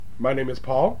My name is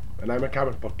Paul, and I'm a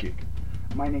comic book geek.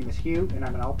 My name is Hugh, and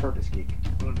I'm an all-purpose geek.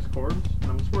 My name is Corbs,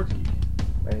 and I'm a sports geek.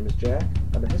 My name is Jack.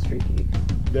 I'm a history geek.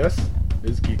 This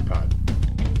is Geek Pod.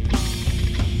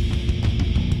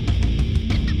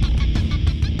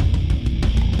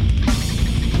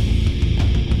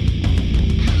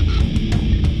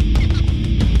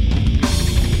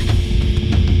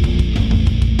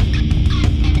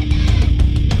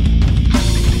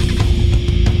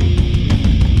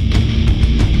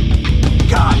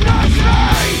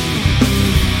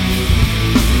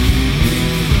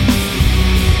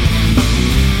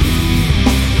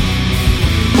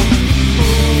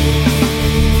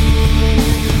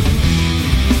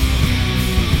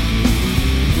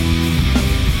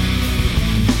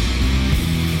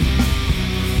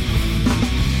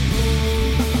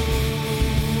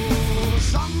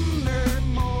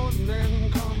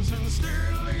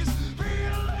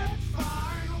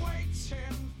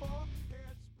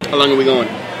 How long are we going?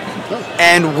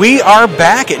 And we are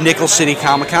back at Nickel City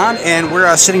Comic Con, and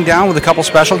we're sitting down with a couple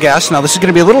special guests. Now, this is going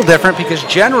to be a little different because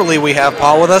generally we have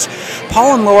Paul with us.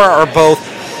 Paul and Laura are both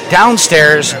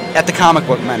downstairs at the Comic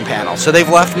Book Men panel, so they've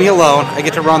left me alone. I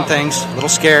get to run things. A little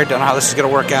scared, don't know how this is going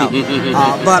to work out.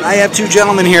 But I have two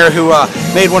gentlemen here who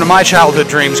made one of my childhood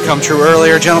dreams come true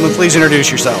earlier. Gentlemen, please introduce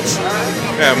yourselves.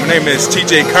 Yeah, my name is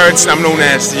TJ Kurtz. I'm known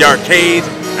as The Arcade.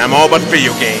 I'm all about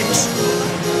video games.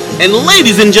 And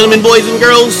ladies and gentlemen, boys and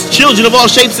girls, children of all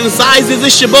shapes and sizes,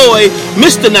 it's your boy,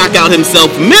 Mr. Knockout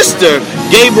himself, Mr.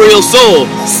 Gabriel Soul,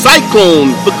 Cyclone,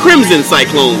 the Crimson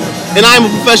Cyclone. And I'm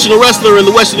a professional wrestler in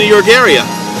the Western New York area.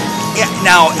 Yeah,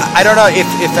 now, I don't know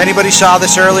if anybody saw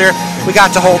this earlier. We got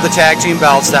to hold the tag team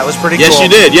belts. That was pretty cool. Yes, you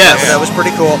did, yes. That was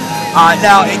pretty cool.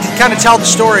 Now, to kind of tell the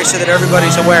story so that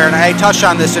everybody's aware, and I touched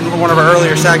on this in one of our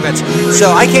earlier segments.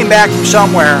 So I came back from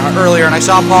somewhere earlier, and I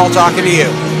saw Paul talking to you,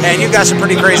 and you've got some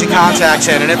pretty crazy contacts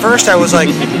in. And at first I was like,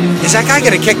 is that guy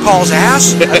going to kick Paul's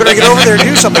ass? I better get over there and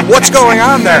do something. What's going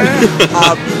on there?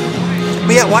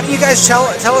 But yeah, why don't you guys tell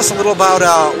us a little about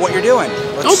what you're doing?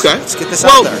 Let's get this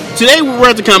out there. Today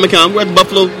we're at the Comic-Con. We're at the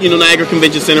Buffalo, Niagara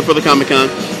Convention Center for the Comic-Con.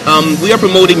 We are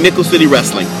promoting Nickel City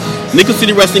Wrestling. Nickel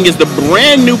City Wrestling is the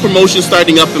brand new promotion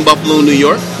starting up in Buffalo, New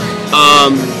York.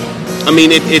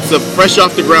 It's a fresh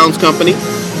off the grounds company.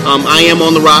 I am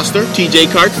on the roster. TJ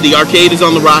Kurtz, the Arcade, is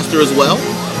on the roster as well.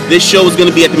 This show is going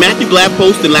to be at the Matthew Glad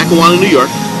Post in Lackawanna, New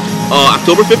York,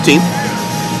 October 15th.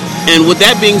 And with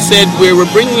that being said, we're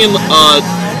bringing in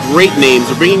great names.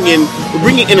 We're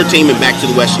bringing entertainment back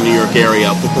to the Western New York area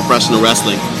for professional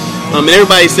wrestling. And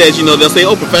everybody says, they'll say,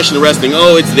 oh, professional wrestling,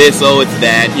 oh, it's this, oh, it's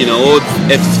that, oh,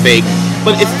 it's fake.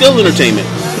 But it's still entertainment.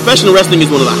 Professional wrestling is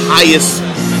one of the highest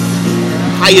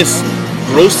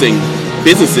grossing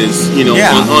businesses,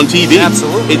 on TV.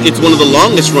 Absolutely. It's one of the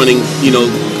longest running,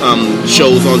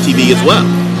 shows on TV as well.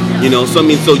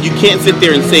 So you can't sit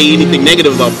there and say anything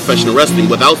negative about professional wrestling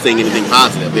without saying anything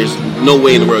positive. There's no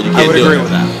way in the world you can't do it. I would agree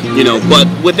with that. But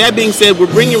with that being said,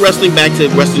 we're bringing wrestling back to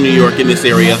Western New York in this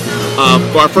area.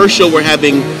 For our first show, we're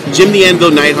having Jim the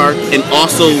Anvil Neidhart and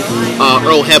also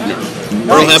Earl Hebner. Nice.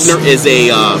 Earl Hebner is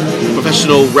a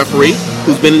professional referee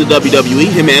who's been in the WWE,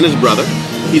 him and his brother.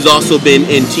 He's also been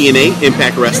in TNA,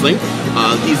 Impact Wrestling.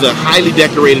 He's a highly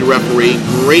decorated referee,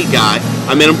 great guy.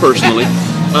 I met him personally.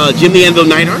 Jim the Anvil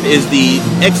Neidhart is the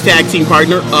tag team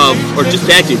partner of Brett the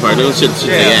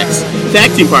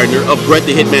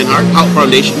Hitman Hart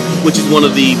Foundation, which is one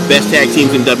of the best tag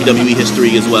teams in WWE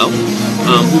history as well,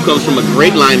 who comes from a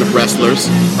great line of wrestlers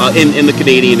in the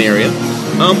Canadian area.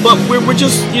 But we're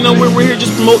just, we're here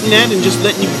just promoting that and just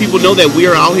letting people know that we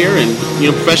are out here and,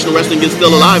 professional wrestling is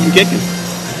still alive and kicking.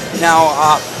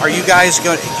 Now, are you guys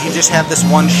do you just have this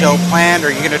one show planned, or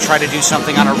are you going to try to do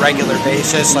something on a regular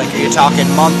basis? Like, are you talking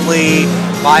monthly,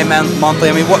 bi-monthly?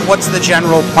 I mean, what's the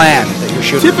general plan that you're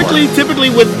shooting for?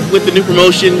 Typically with the new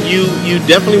promotion, you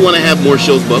definitely want to have more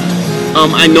shows booked.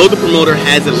 I know the promoter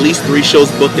has at least 3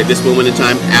 shows booked at this moment in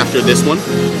time after this one.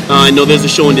 I know there's a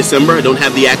show in December. I don't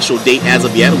have the actual date as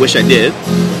of yet. I wish I did.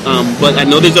 But I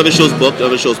know there's other shows booked,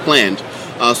 other shows planned.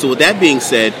 So with that being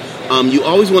said, you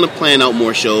always want to plan out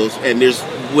more shows, and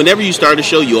whenever you start a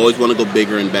show, you always want to go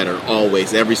bigger and better,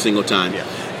 always, every single time. Yeah.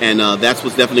 And that's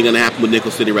what's definitely going to happen with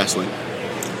Nickel City Wrestling.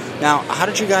 Now, how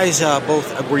did you guys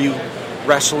were you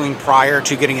wrestling prior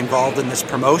to getting involved in this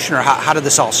promotion, or how did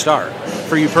this all start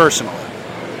for you personally?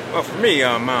 Well, for me,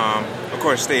 of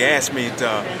course, they asked me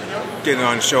to get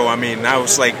on the show. I mean, I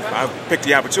was like, I picked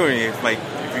the opportunity. If an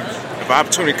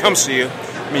opportunity comes to you,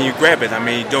 you grab it.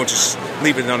 You don't just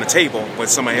leave it on the when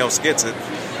somebody else gets it.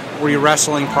 Were you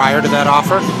wrestling prior to that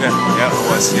offer? Yeah,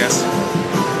 it was, yes.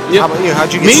 Yep. How about you?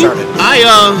 How'd you get started? I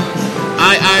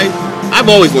I've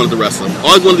always wanted to wrestle.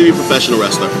 Always wanted to be a professional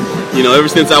wrestler. You know, ever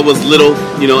since I was little.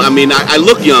 You know, I mean, I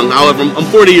look young. However, I'm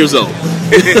 40 years old.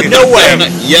 No way.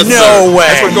 Yes, no sir.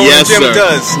 way. That's what going Yes, to the gym sir.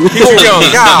 does. Keep you young.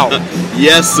 Cow.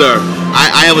 Yes, sir.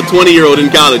 I have a 20-year-old in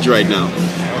college right now.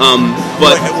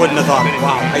 But I wouldn't have thought it.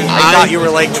 Wow. I thought you were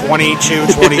like 22,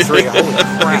 23. Holy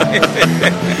crap.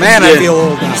 Man, I feel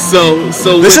old now.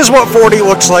 so This is what 40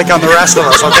 looks like on the rest of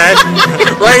us, okay?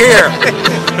 Right here.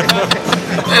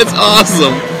 That's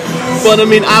awesome. But I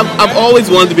mean, I've always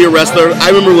wanted to be a wrestler. I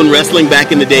remember when wrestling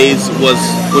back in the days was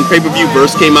when pay-per-view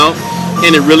Verse came out,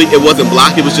 and it wasn't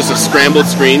blocked. It was just a scrambled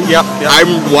screen. Yep. I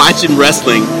remember watching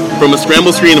wrestling from a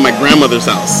scrambled screen in my grandmother's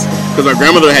house. Because my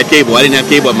grandmother had cable. I didn't have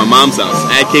cable at my mom's house.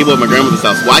 I had cable at my grandmother's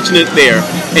house. Watching it there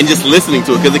and just listening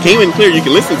to it. Because it came in clear, you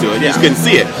can listen to it. You just couldn't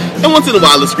see it. And once in a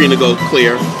while, the screen would go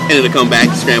clear and it'll come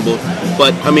back scrambled.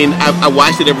 But, I mean, I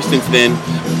watched it ever since then.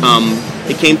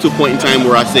 It came to a point in time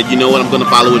where I said, you know what, I'm going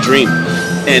to follow a dream.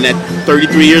 And at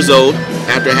 33 years old,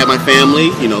 after I had my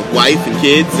family, you know, wife and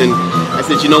kids, and I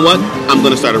said, you know what, I'm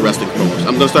going to start a wrestling promotion.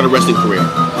 I'm going to start a wrestling career.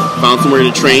 Found somewhere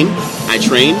to train. I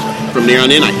trained. From there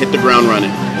on in, I hit the ground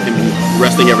running. And been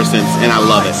wrestling ever since, and I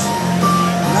love it.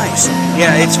 Nice.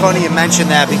 Yeah, it's funny you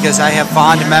mentioned that because I have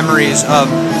fond memories of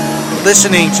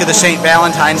listening to the St.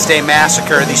 Valentine's Day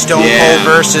Massacre, the Stone Cold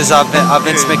versus of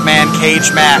Vince McMahon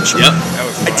cage match. Yep.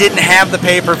 I didn't have the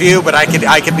pay-per-view, but I could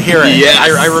hear it. Yes.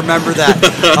 I remember that.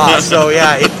 So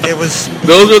yeah, it was.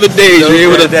 Those were the days you're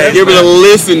able to man.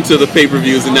 listen to the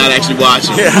pay-per-views and not actually watch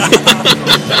them.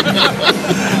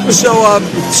 So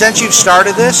since you've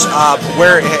started this,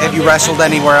 where have you wrestled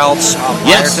anywhere else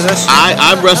prior to this?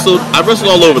 I've wrestled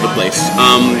all over the place.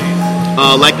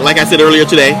 Like I said earlier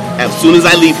today, as soon as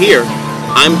I leave here,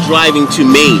 I'm driving to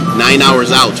Maine, 9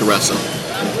 hours out to wrestle.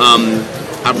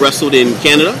 I've wrestled in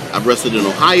Canada. I've wrestled in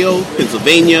Ohio,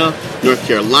 Pennsylvania, North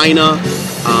Carolina.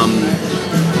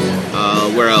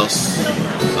 Where else?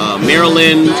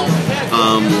 Maryland.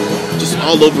 Just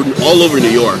all over New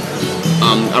York.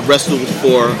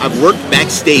 I've worked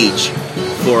backstage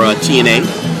for TNA,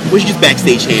 which is just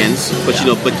backstage hands, but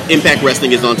but Impact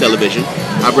Wrestling is on television.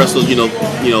 I've wrestled,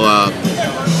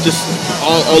 just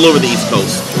all over the East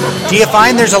Coast. Do you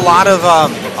find there's a lot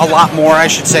more, I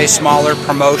should say, smaller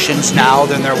promotions now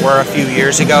than there were a few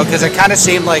years ago? Because it kind of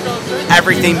seemed like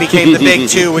everything became the big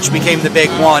two, which became the big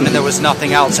one, and there was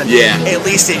nothing else. And at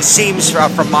least it seems,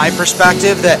 from my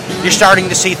perspective, that you're starting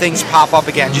to see things pop up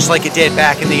again, just like it did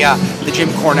back in the Jim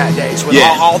Cornette days with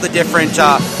all the different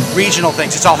regional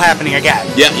things. It's all happening again.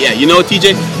 Yeah. You know what,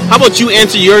 TJ? How about you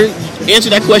answer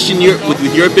that question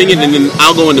with your opinion, and then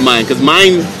I'll go into mine, because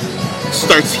mine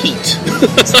starts heat.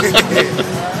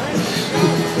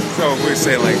 So we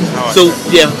say like how.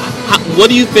 What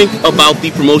do you think about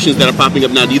the promotions that are popping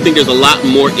up now? Do you think there's a lot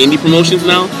more indie promotions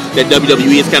now that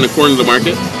WWE has kind of cornered the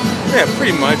market? Yeah,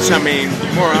 pretty much. I mean,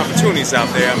 more opportunities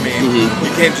out there. I mean,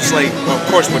 you can't just of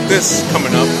course, with this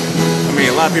coming up, I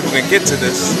mean, a lot of people can get to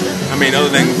this. I mean,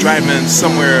 other than driving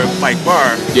somewhere like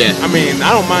bar. Yeah. I mean,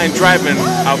 I don't mind driving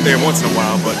out there once in a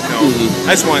while, but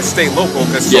I just want to stay local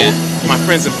because my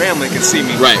friends and family can see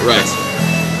me. Right.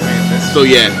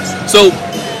 So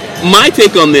my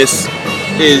take on this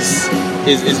is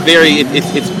very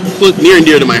it's near and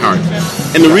dear to my heart,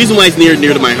 and the reason why it's near and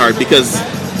dear to my heart, because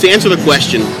to answer the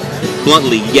question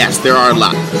bluntly, yes, there are a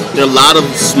lot. There are a lot of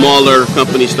smaller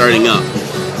companies starting up,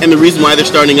 and the reason why they're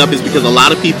starting up is because a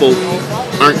lot of people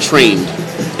aren't trained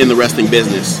in the wrestling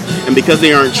business, and because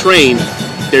they aren't trained,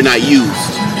 they're not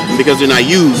used, and because they're not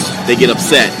used, they get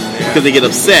upset. Because they get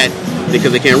upset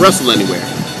because they can't wrestle anywhere.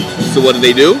 So what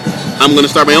do? I'm going to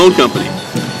start my own company.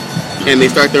 And they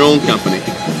start their own company.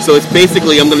 So it's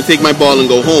basically, I'm going to take my ball and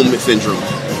go home syndrome.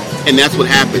 And that's what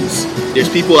happens. There's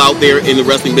people out there in the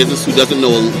wrestling business who don't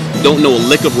know a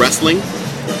lick of wrestling.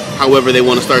 However, they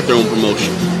want to start their own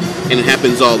promotion. And it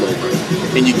happens all over.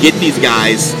 And you get these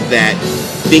guys that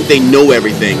think they know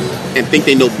everything and think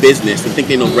they know business and think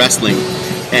they know wrestling.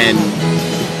 And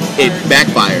it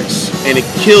backfires. And it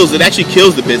actually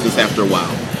kills the business after a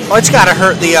while. Well, it's got to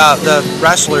hurt the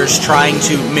wrestlers trying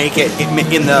to make it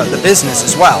in the business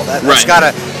as well. That's got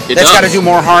to do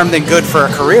more harm than good for a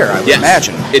career, I would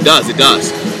imagine. It does.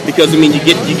 Because I mean, you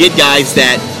get guys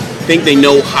that think they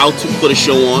know how to put a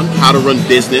show on, how to run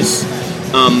business,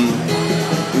 how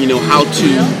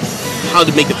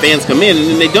to make the fans come in, and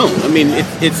then they don't. I mean,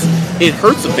 it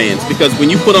hurts the fans, because when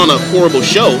you put on a horrible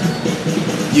show,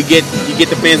 you get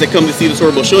the fans that come to see this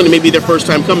horrible show, and it may be their first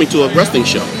time coming to a wrestling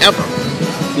show ever.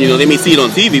 They may see it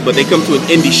on TV, but they come to an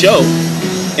indie show,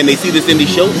 and they see this indie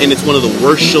show, and it's one of the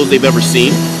worst shows they've ever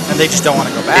seen. And they just don't want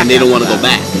to go back. And they don't want to go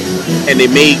back. And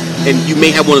you may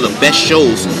have one of the best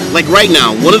shows like right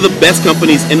now, one of the best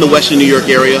companies in the Western New York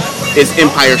area is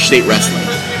Empire State Wrestling.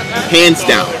 Hands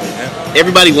down.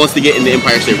 Everybody wants to get into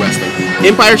Empire State Wrestling.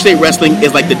 Empire State Wrestling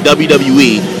is like the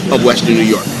WWE of Western New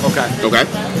York. Okay?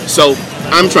 So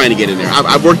I'm trying to get in there.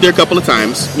 I've worked there a couple of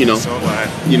times, you know.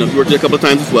 You worked there a couple of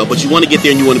times as well, but you want to get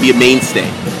there and you want to be a mainstay.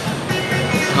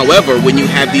 However, when you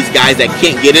have these guys that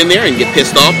can't get in there and get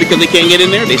pissed off because they can't get in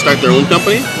there, they start their own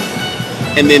company,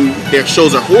 and then their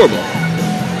shows are horrible.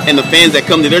 And the fans that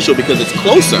come to their show because it's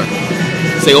closer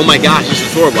say, oh my gosh, this is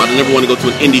horrible. I don't ever want to go to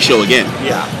an indie show again.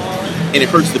 Yeah. And it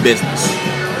hurts the business.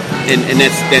 And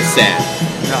that's sad.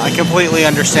 No, I completely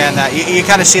understand that. You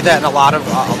kind of see that in a lot of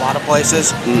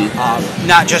places,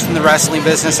 not just in the wrestling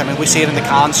business. I mean, we see it in the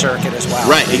con circuit as well.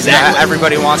 Right, exactly.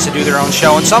 Everybody wants to do their own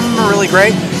show, and some of them are really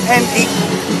great. And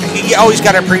you always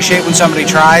got to appreciate when somebody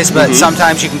tries, but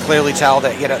sometimes you can clearly tell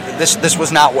that this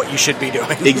was not what you should be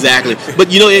doing. Exactly. But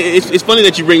it's funny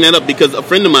that you bring that up because a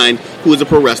friend of mine who is a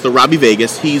pro wrestler, Robbie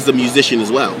Vegas, he's a musician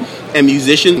as well. And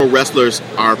musicians or wrestlers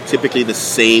are typically the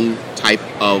same type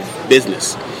of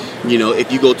business.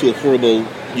 If you go to a horrible,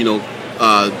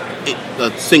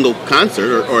 a single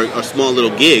concert or a small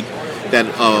little gig that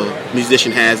a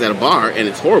musician has at a bar and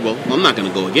it's horrible, well, I'm not going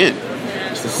to go again.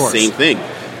 It's the same thing.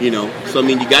 So I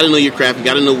mean, you got to know your craft. You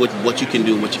got to know what you can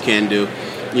do and what you can do,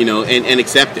 and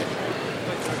accept it.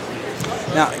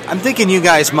 Now, I'm thinking you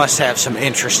guys must have some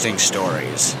interesting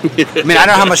stories. I mean, I don't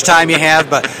know how much time you have,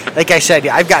 but like I said,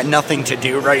 I've got nothing to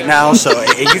do right now, so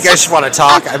if you guys want to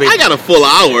talk, I mean, I got a full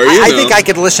hour. I think I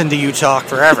could listen to you talk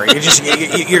forever. You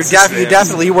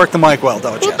definitely work the mic well,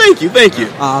 don't you? Well, thank you.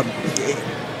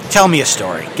 Tell me a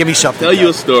story. Give me something. Tell you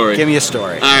a story. Give me a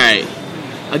story. All right,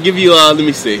 I'll give you. Let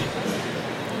me see.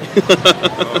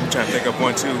 I'm trying to think of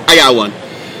one too. I got one.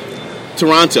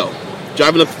 Toronto.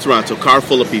 Driving up to Toronto, car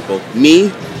full of people. Me,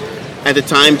 at the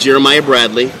time, Jeremiah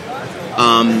Bradley,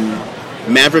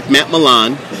 Maverick Matt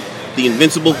Milan, the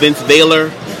Invincible Vince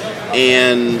Vaylor,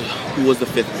 and who was the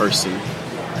fifth person?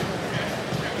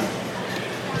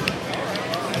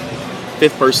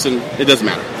 Fifth person, it doesn't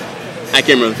matter. I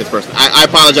can't remember the fifth person. I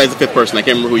apologize, the fifth person. I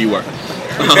can't remember who you were.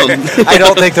 I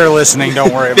don't think they're listening.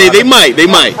 Don't worry about it. They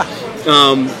might.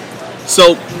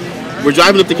 So, we're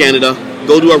driving up to Canada,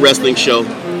 go to a wrestling show.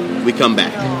 We come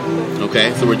back.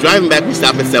 Okay? So we're driving back. We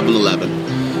stop at 7-Eleven.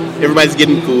 Everybody's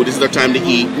getting food. This is our time to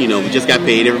eat. We just got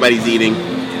paid. Everybody's eating.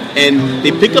 And they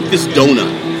pick up this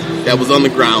donut that was on the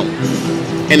ground.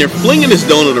 And they're flinging this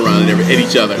donut around at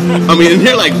each other. I mean, and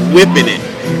they're like whipping it.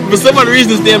 For some odd reason,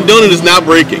 this damn donut is not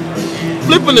breaking.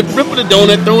 Flipping the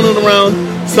donut, throwing it around.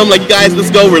 So I'm like, guys,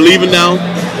 let's go. We're leaving now.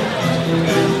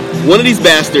 One of these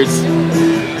bastards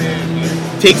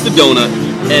takes the donut.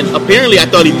 And apparently, I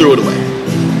thought he threw it away.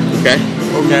 Okay.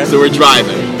 So we're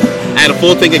driving. I had a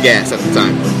full tank of gas at the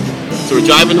time. So we're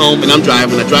driving home, and I'm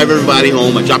driving. I drive everybody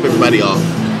home. I drop everybody off.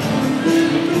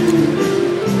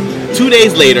 2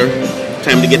 days later,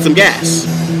 time to get some gas.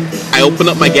 I open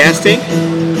up my gas tank,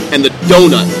 and the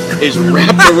donut is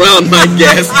wrapped around my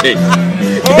gas tank.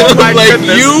 Oh my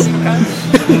goodness.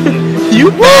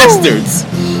 You bastards.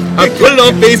 I put it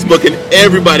on Facebook and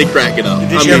everybody cracking up.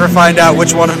 Did you ever find out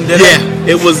which one of them did it? Yeah,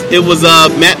 it was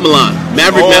Matt Milan,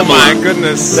 Maverick Matt Milan. Oh my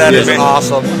goodness, that is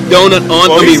awesome. Donut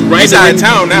on. Well, he's out of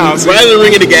town now. So right in the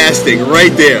ring of the gas tank,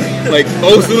 right there. Like,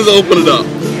 as soon as I open it up,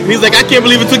 he's like, I can't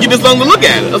believe it took you this long to look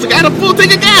at it. I was like, I had a full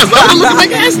tank of gas. I want to look at my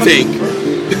gas tank.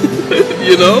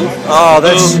 Oh,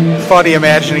 that's funny.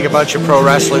 Imagining a bunch of pro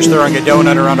wrestlers throwing a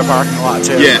donut around a parking lot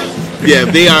too. Yeah,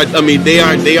 they are. I mean, they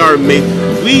are amazing.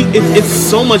 It's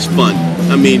so much fun.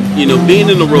 I mean, being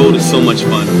in the road is so much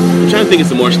fun. I'm trying to think of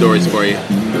some more stories for you.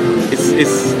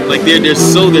 It's like there's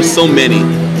so many.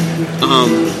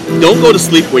 Don't go to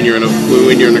sleep when you're in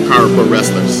a car with pro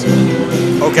wrestlers.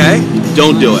 Okay.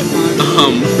 Don't do it.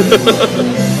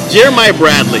 Jeremiah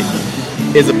Bradley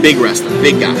is a big wrestler,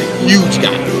 big guy, huge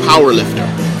guy, power lifter.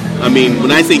 I mean,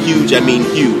 when I say huge, I mean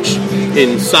huge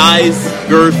in size,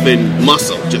 girth, and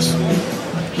muscle. Just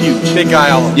huge. Big guy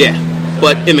all over. Yeah.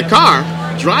 But in the car,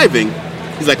 driving,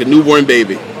 he's like a newborn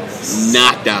baby.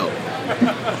 Knocked out.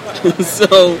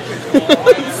 So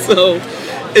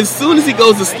as soon as he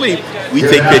goes to sleep, we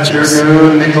take pictures.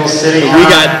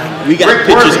 We got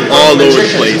pictures all over the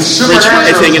place. French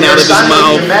fries hanging out of his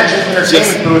mouth.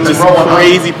 Just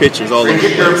crazy pictures all over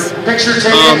the place.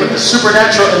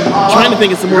 Trying to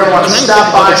think of some more.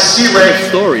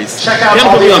 Stories. Kind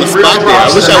of put me on the spot there. I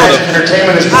wish I would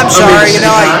have. I'm sorry.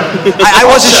 I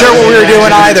wasn't sure what we were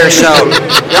doing either, so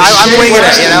I'm winging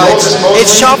it.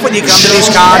 It's tough when you come to these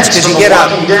cons because you get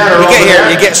here,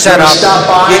 you get set up,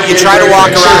 you try to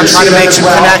walk around, try to make some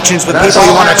connections with people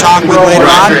you want to talk with later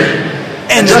on.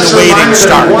 and then the waiting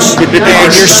starts.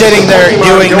 And you're sitting there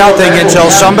doing nothing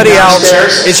until somebody else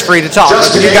is free to talk.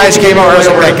 You guys came over, I was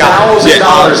like, thank God.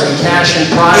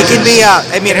 It can be,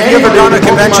 I mean, have you ever done a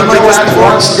convention like this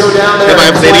before? Have I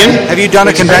ever said again? Have you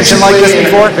done a convention like this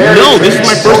before? No, this is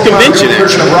my first convention,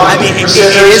 actually. I mean, it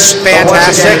is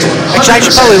fantastic. Actually, I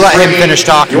should probably let him finish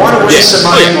talking. You want to wish some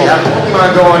money, you have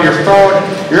Pokemon Go on your phone.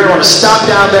 You're going to want to stop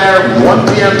down there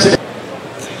 1 p.m. today.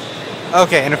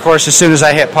 Okay, and of course, as soon as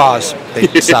I hit pause,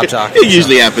 they stop talking. It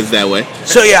usually happens that way.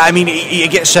 So yeah, I mean, you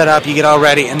get set up, you get all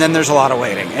ready, and then there's a lot of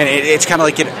waiting. And it's kind of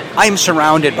like, I'm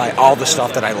surrounded by all the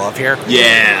stuff that I love here.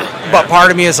 Yeah. But part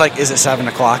of me is like, is it 7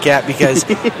 o'clock yet? Because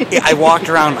I walked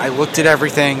around, I looked at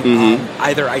everything.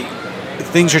 Either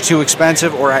things are too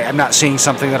expensive, or I'm not seeing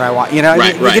something that I want. You know,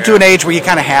 Right, you get to an age where you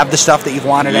kind of have the stuff that you've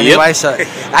wanted Yep. anyway. So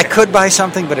I could buy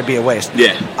something, but it'd be a waste.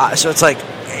 Yeah. So it's like,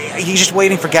 he's just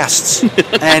waiting for guests.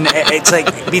 And it's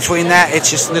like, between that, it's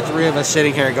just the three of us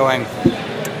sitting here going,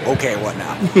 okay, what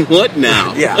now? What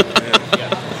now? Yeah.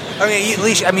 I mean, at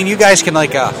least, you guys can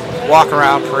like walk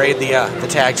around, parade the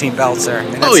tag team belts there.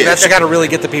 And that's got to really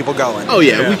get the people going. Oh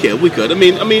yeah, we could. I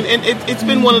mean, and it's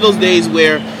been one of those days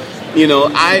where, you know,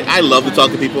 I love to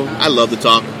talk to people. I love to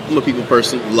talk. I'm a people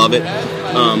person. Love it.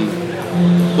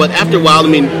 But after a while, I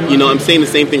mean, you know, I'm saying the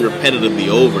same thing repetitively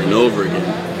over and over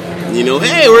again. You know,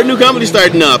 hey, we're a new company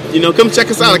starting up. You know, come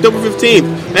check us out October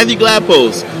 15th. Matthew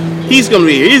Gladpost. He's going to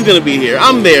be here. He's going to be here.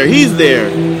 I'm there. He's there.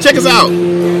 Check us out.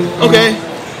 Okay.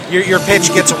 Your pitch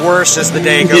gets worse as the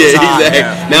day goes on. Exactly.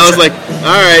 Yeah. Now it's like,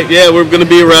 all right, yeah, we're going to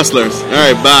be wrestlers. All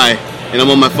right, bye. And I'm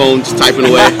on my phone just typing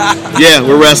away. Yeah,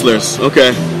 we're wrestlers.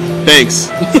 Okay. Thanks.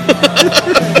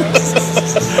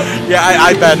 Yeah,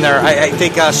 I've been there. I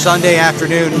think Sunday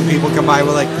afternoon when people come by,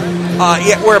 we're like,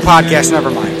 yeah, we're a podcast.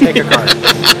 Never mind. Take a card.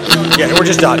 Yeah, we're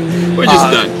just done. We're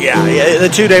just done. Yeah, the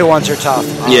 2-day ones are tough.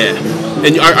 Yeah.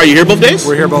 And are you here both days?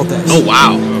 We're here both days. Oh,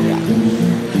 wow. Yeah.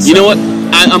 You know what?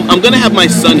 I'm going to have my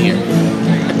son here.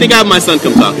 I think I have my son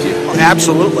come talk to you. Oh,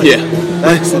 absolutely. Yeah.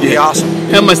 That'd be awesome.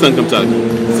 Have my son come talk to you.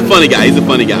 He's a funny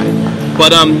guy.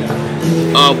 But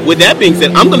with that being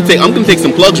said, I'm gonna take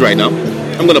some plugs right now.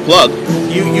 I'm gonna plug.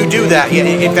 You do that. Yeah.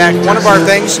 In fact, one of our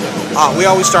things, we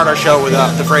always start our show with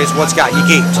the phrase, what's got you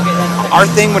geeked? Our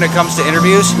thing when it comes to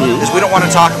interviews is we don't want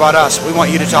to talk about us. We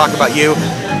want you to talk about you.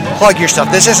 Plug your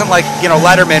stuff. This isn't like, you know,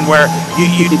 Letterman where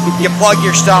you plug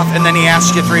your stuff and then he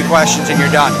asks you 3 questions and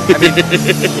you're done. I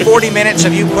mean, 40 minutes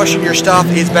of you pushing your stuff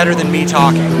is better than me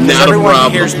talking. Because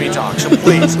everyone hears me talk, so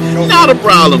please. Not a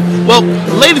problem. Well,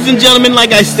 ladies and gentlemen,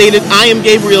 like I stated, I am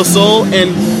Gabriel Soul,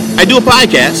 and I do a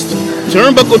podcast,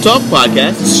 Turnbuckle Talk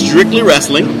Podcast, strictly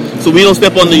wrestling, so we don't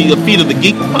step on the feet of the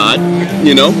Geek Pod,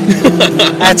 you know.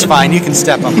 That's fine. You can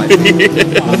step on my feet.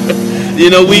 You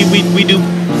know, we do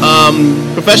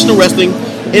professional wrestling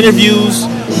interviews.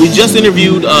 We just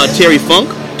interviewed Terry Funk,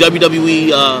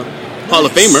 WWE Hall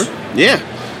of Famer. Yeah.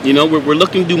 You know, we're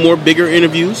looking to do more bigger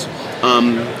interviews.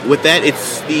 With that,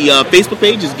 it's the Facebook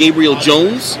page is Gabriel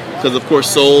Jones, because of course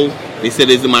Soul, they said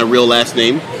isn't my real last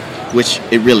name, which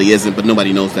it really isn't, but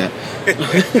nobody knows that.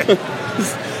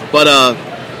 But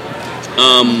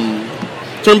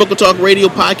Turnbuckle Talk Radio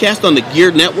Podcast on the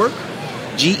Gear Network,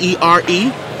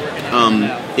 GERE.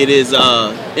 It is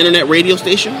internet radio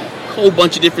station, a whole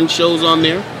bunch of different shows on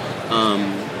there.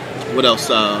 What else?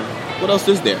 What else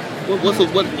is there?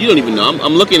 What you don't even know.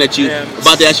 I'm looking at you,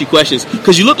 about to ask you questions,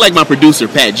 because you look like my producer,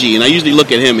 Pat G, and I usually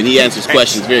look at him and he answers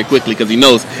questions very quickly because he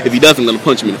knows if he doesn't, I'm going to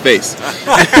punch him in the face.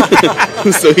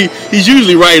 So he's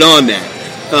usually right on that.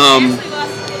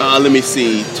 Let me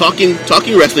see. Talking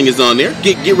Wrestling is on there.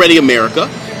 Get Ready America,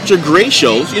 which are great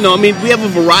shows. You know, I mean, we have a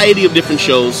variety of different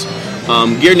shows.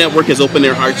 Gear Network has opened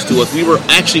their hearts to us. We were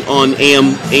actually on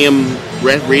AM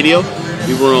radio.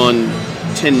 We were on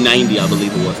 1090, I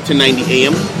believe it was 1090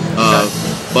 AM,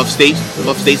 Buff State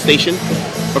Station,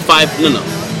 or 5. No.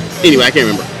 Anyway, I can't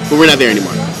remember. But we're not there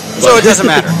anymore. So it doesn't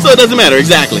matter. So it doesn't matter,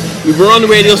 exactly. We were on the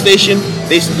radio station.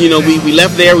 We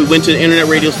left there. We went to the internet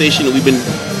radio station, and we've been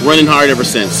running hard ever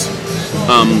since.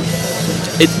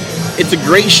 It's a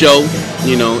great show.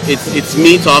 You know, it's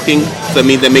me talking, so that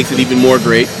means that makes it even more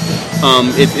great.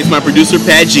 It's my producer,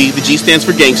 Pat G. The G stands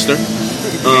for gangster.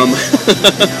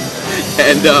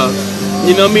 And,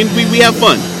 you know, I mean, we have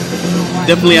fun.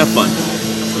 Definitely have fun.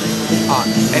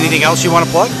 Anything else you want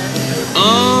to plug?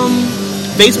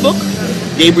 Facebook,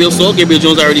 Gabriel Soul. Gabriel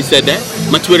Jones, I already said that.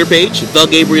 My Twitter page, The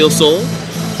Gabriel Soul.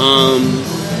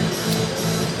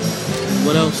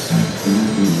 What else?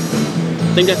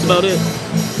 I think that's about it.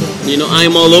 You know, I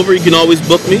am all over. You can always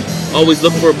book me. Always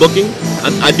look for a booking.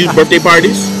 I do birthday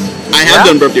parties. I have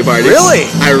done birthday parties. Really?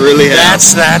 I really have.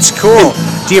 That's cool.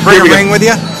 Do you bring Here a we go. ring with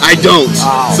you? I don't.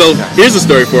 Oh, So okay. here's a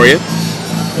story for you.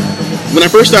 When I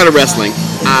first started wrestling,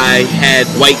 I had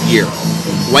white gear,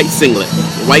 white singlet.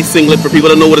 White singlet, for people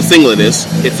that know what a singlet is,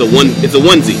 it's a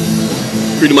onesie,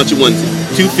 pretty much a onesie.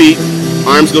 2 feet,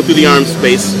 arms go through the arm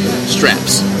space,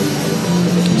 straps.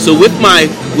 So with my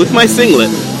singlet,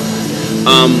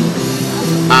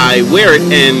 I wear it,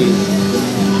 and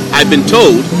I've been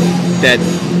told that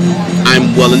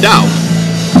I'm well endowed.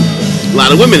 A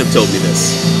lot of women have told me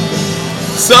this.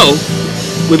 So,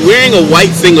 with wearing a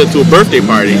white singlet to a birthday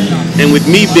party, and with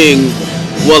me being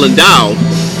well endowed,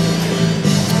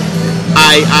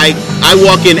 I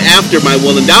walk in after my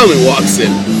well endowment walks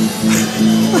in.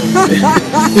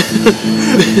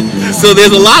 So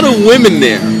there's a lot of women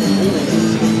there,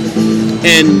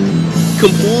 and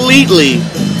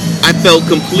I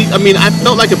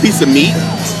felt like a piece of meat.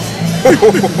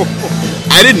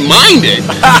 I didn't mind it.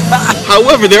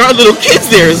 However, there are little kids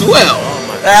there as well.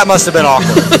 That must have been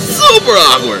awkward. Super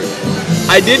awkward.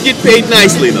 I did get paid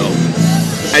nicely though.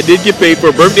 I did get paid for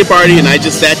a birthday party, and I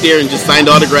just sat there and just signed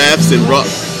autographs and brought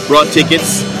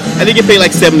tickets. I did get paid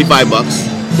like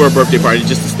 $75 for a birthday party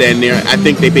just to stand there. I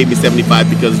think they paid me $75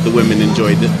 because the women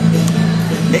enjoyed it.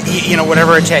 You know,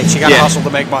 whatever it takes. You got to Yeah. husle to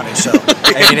make money. So,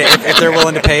 I mean, if they're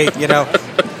willing to pay, you know.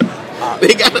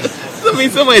 They got.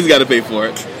 Somebody's got to pay for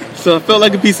it. So I felt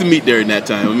like a piece of meat during that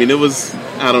time. I mean, it was.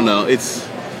 I don't know. It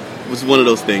was one of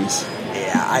those things.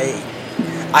 Yeah,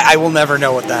 I will never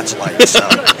know what that's like. So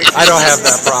I don't have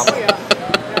that problem.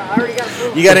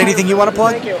 You got anything you want to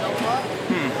plug?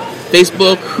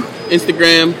 Facebook,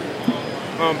 Instagram.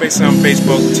 Basically on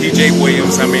Facebook, TJ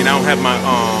Williams. I mean, I don't have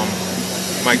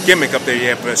my gimmick up there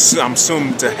yet, but I'm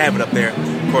assumed to have it up there.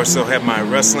 Of course, they'll have my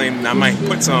wrestling. I might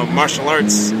put some martial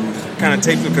arts kind of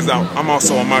tape because I'm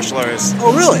also a martial artist.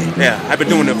 Oh, really? Yeah, I've been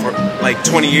doing it for like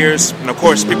 20 years, and of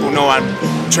course, people know I'm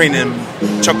training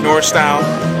Chuck Norris style.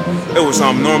 It was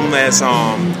normal as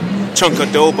Chunka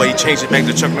Do, but he changed it back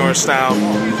to Chuck Norris style.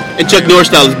 And Chuck Norris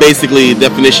style is basically the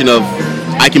definition of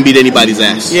I can beat anybody's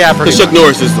ass. Yeah, pretty Because Chuck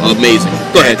Norris is amazing.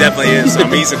 Go ahead. It definitely is.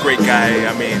 He's a great guy.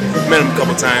 I mean, met him a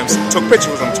couple times. Took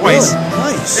pictures with him twice.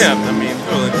 Really? Nice. Yeah, I mean,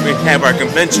 we have our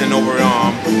convention over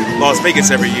Las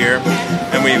Vegas every year,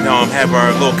 and we have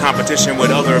our little competition with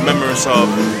other members of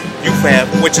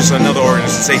UFAB, which is another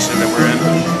organization that we're in,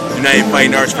 United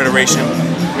Fighting Arts Federation.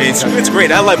 I mean, it's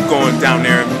great. I like going down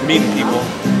there, meeting people,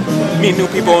 meeting new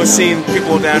people, and seeing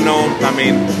people that I know. I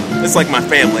mean, it's like my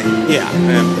family. Yeah.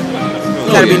 And,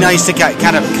 Gotta be nice to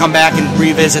kind of come back and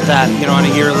revisit that, you know, on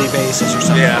a yearly basis or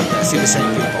something. Yeah. Like that. See the same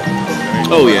people.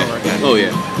 Oh yeah. Oh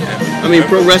yeah. I mean,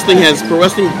 pro wrestling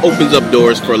opens up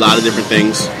doors for a lot of different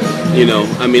things. You know,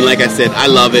 I mean, like I said, I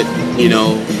love it. You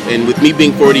know, and with me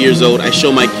being 40 years old, I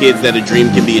show my kids that a dream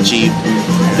can be achieved.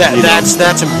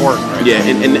 That's important, right? Yeah,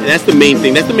 and that's the main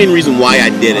thing. That's the main reason why I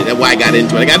did it. Why I got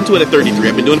into it. I got into it at 33.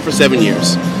 I've been doing it for 7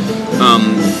 years.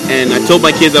 And I told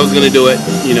my kids I was going to do it.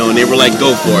 You know, and they were like,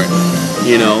 "Go for it."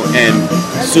 You know, and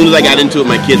as soon as I got into it,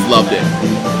 my kids loved it.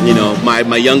 You know,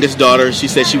 my youngest daughter, she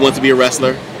said she wants to be a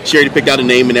wrestler. She already picked out a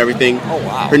name and everything. Oh,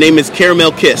 wow. Her name is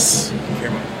Caramel Kiss.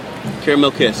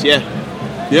 Caramel Kiss, yeah.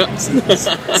 Yep.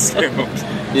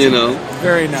 You know.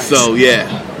 Very nice. So, yeah.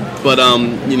 But,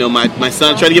 you know, my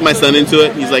son, tried to get my son into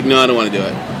it. He's like, no, I don't want to do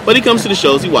it. But he comes to the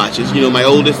shows, he watches. You know, my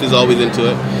oldest is always into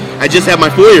it. I just have my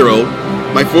 4-year-old.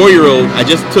 My 4-year-old, I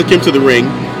just took him to the ring,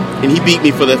 and he beat me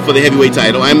for the heavyweight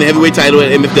title. I'm the heavyweight title at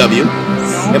MFW,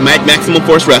 at Maximum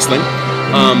Force Wrestling.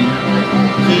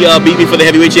 He beat me for the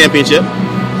heavyweight championship.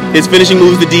 His finishing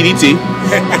move is the DDT.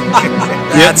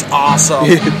 That's awesome.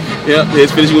 Yeah,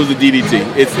 his finishing move is the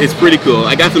DDT. It's pretty cool.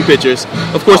 I got some pictures.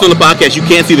 Of course, on the podcast, you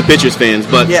can't see the pictures, fans,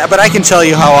 but... Yeah, but I can tell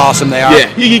you how awesome they are.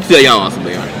 Yeah, you can tell you how awesome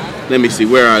they are. Let me see.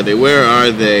 Where are they?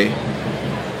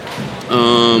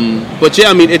 But yeah,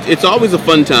 I mean, it's always a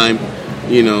fun time.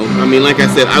 You know, I mean, like I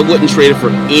said, I wouldn't trade it for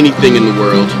anything in the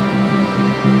world.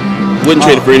 Wouldn't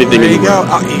trade it for anything in the world. There you go.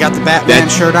 Oh, you got the Batman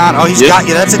shirt on. Oh, he's got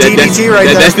you. That's a DDT right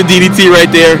there. That's the DDT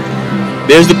right there.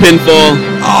 There's the pinfall.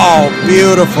 Oh,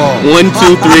 beautiful. 1,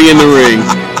 2, 3 in the ring.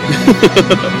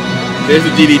 There's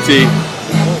the DDT.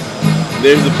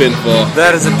 There's the pinfall.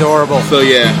 That is adorable. So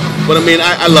yeah, but I mean,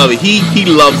 I love it. He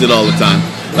loves it all the time.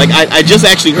 Like I just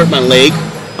actually hurt my leg.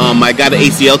 I got an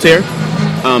ACL tear,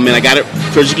 and I got it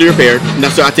surgically repaired. No,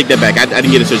 so I take that back. I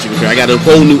didn't get a surgically repaired. I got a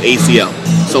whole new ACL.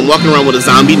 So I'm walking around with a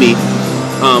zombie knee.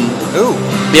 Ooh.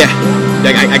 Yeah,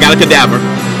 I got a cadaver.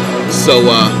 So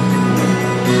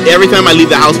every time I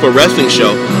leave the house for a wrestling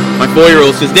show, my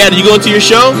 4-year-old says, "Dad, are you going to your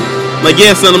show?" I'm like,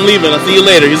 "Yeah, son, I'm leaving. I'll see you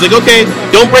later." He's like, "Okay,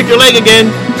 don't break your leg again."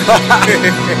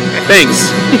 Thanks.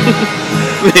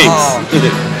 Thanks.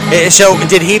 So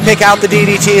did he pick out the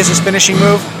DDT as his finishing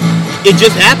move? It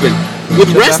just happened.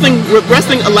 With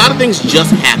wrestling, a lot of things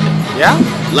just happen. Yeah.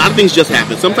 A lot of things just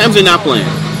happen. Sometimes they're not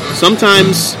planned.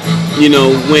 Sometimes,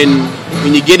 when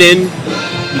you get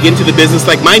into the business,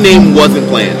 like my name wasn't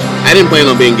planned. I didn't plan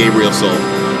on being Gabriel Soul.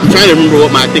 I'm trying to remember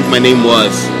what I think my name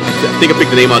was. I think I picked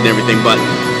the name out and everything, but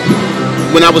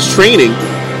when I was training,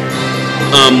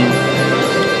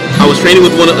 I was training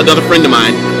with another friend of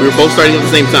mine. We were both starting at the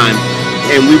same time,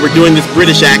 and we were doing this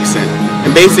British accent.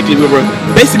 And basically, we were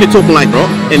talking like, bro.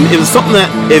 And it was something that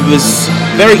it was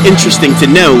very interesting to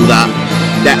know that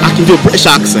I can do a British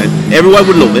accent. Everyone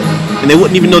would know it, and they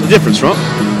wouldn't even know the difference, right?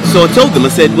 So I told them, I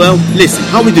said, well, listen,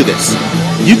 how we do this?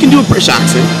 You can do a British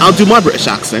accent. I'll do my British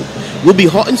accent. We'll be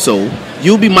Hart and Soul.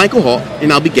 You'll be Michael Hart,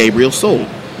 and I'll be Gabriel Soul.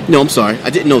 No, I'm sorry. I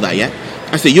didn't know that yet.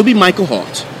 I said, you'll be Michael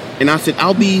Hart. And I said,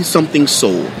 I'll be something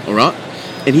Soul, all right?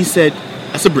 And he said,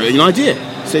 that's a brilliant idea.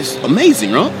 He said, it's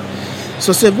amazing, right?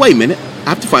 So I said, wait a minute. I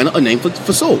have to find out a name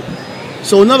for Soul.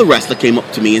 So another wrestler came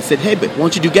up to me and said, hey, but why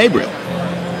don't you do Gabriel?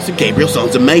 I said, Gabriel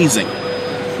sounds amazing.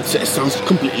 It sounds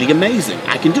completely amazing.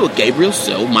 I can do a Gabriel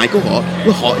Soul, Michael Hart,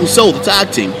 with Hart and Soul, the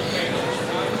tag team.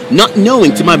 Not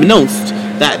knowing, to my unbeknownst,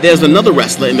 that there's another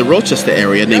wrestler in the Rochester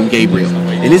area named Gabriel.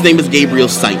 And his name is Gabriel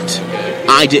Sight.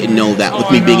 I didn't know that with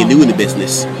me being new in the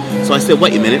business. So I said,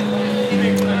 wait a minute.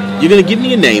 You're going to give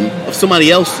me a name of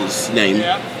somebody else's name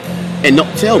and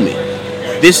not tell me.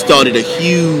 This started a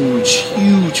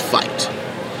huge fight.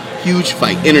 Huge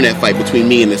fight, internet fight between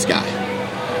me and this guy.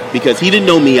 Because he didn't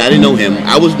know me, I didn't know him.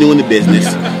 I was new in the business.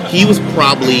 He was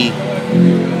probably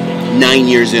 9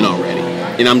 years in already.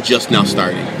 And I'm just now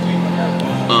starting.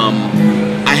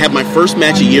 I had my first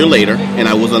match a year later, and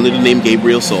I was under the name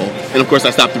Gabriel Soul. And of course,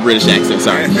 I stopped the British accent.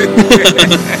 Sorry.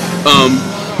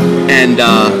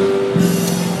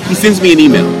 He sends me an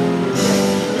email.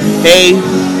 Hey,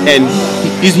 and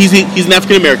he's an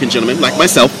African American gentleman like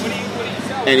myself,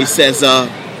 and he says,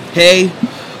 "Hey,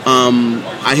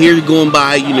 I hear you're going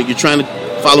by. You're trying to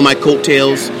follow my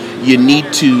coattails. You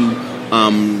need to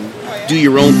do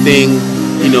your own thing.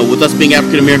 With us being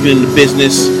African American in the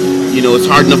business." It's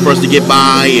hard enough for us to get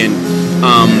by, and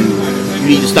you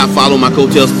need to stop following my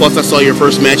coattails. Plus, I saw your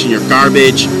first match and you're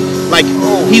garbage.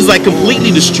 He's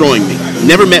completely destroying me.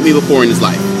 Never met me before in his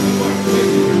life.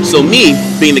 So me,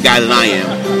 being the guy that I am,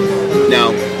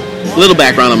 now, a little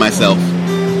background on myself.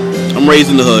 I'm raised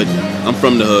in the hood. I'm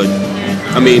from the hood.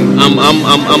 I mean, I'm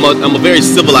a very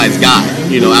civilized guy.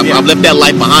 I've left that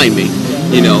life behind me.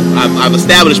 I've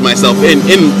established myself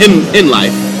in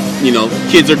life.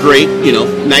 Kids are great,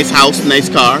 nice house, nice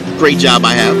car, great job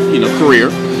I have, career.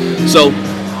 So,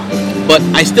 but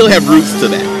I still have roots to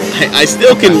that. I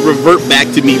still can revert back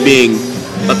to me being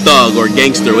a thug or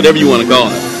gangster, whatever you want to call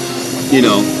it,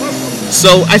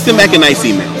 So I sent back a nice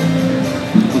email.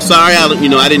 I'm sorry, I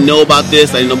didn't know about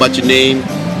this. I didn't know about your name.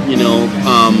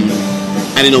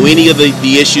 I didn't know any of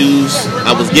the issues.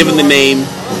 I was given the name.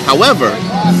 However,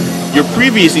 your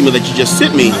previous email that you just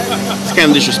sent me is kind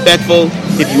of disrespectful.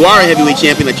 If you are a heavyweight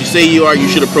champion that you say you are, you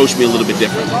should approach me a little bit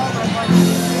differently.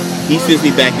 He sends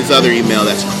me back this other email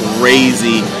that's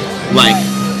crazy.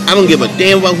 I don't give a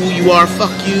damn about who you are.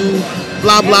 Fuck you.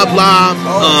 Blah, blah, blah.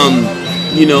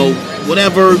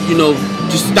 Whatever.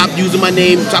 Just stop using my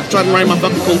name. Stop trying to ride my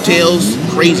fucking coattails.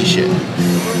 Crazy shit.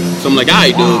 So I'm like, all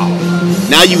right, dude.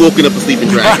 Now you woken up a sleeping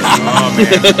dragon.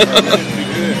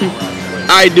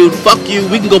 All right, dude, fuck you.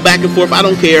 We can go back and forth. I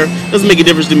don't care. Doesn't make a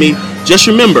difference to me. Just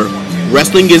remember,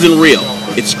 wrestling isn't real.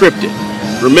 It's scripted.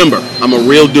 Remember, I'm a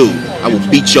real dude. I will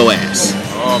beat your ass.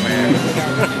 Oh, man.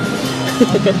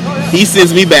 He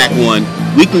sends me back one.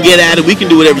 We can get at it. We can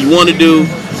do whatever you want to do.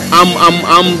 I'm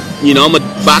a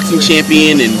boxing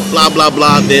champion and blah blah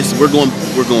blah. This we're going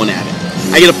at it.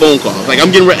 I get a phone call.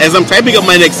 As I'm typing up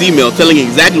my next email, telling you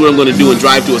exactly what I'm going to do and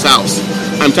drive to his house.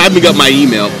 I'm typing up my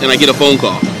email and I get a phone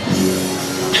call.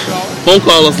 Phone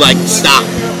call is like, stop,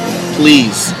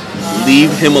 please,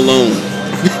 leave him alone.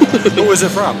 Who was it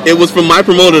from? It was from my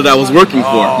promoter that I was working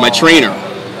for, my trainer.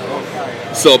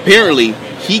 So apparently,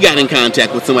 he got in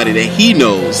contact with somebody that he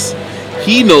knows.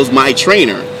 He knows my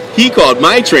trainer. He called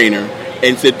my trainer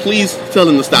and said, please tell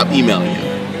him to stop emailing him.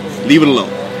 Leave it alone.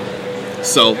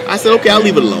 So I said, okay, I'll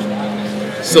leave it alone.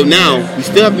 So now, we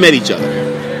still haven't met each other.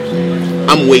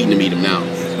 I'm waiting to meet him now.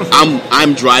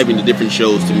 I'm driving to different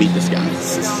shows to meet this guy.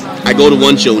 I go to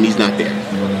one show and he's not there.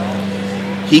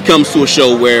 He comes to a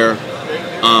show where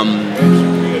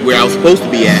I was supposed to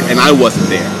be at and I wasn't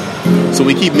there. So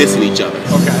we keep missing each other.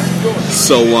 Okay.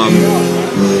 So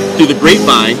through the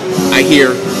grapevine, I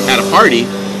hear at a party,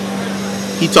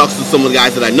 he talks to some of the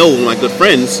guys that I know, one of my good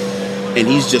friends, and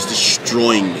he's just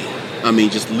destroying me. I mean,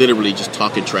 just literally just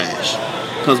talking trash.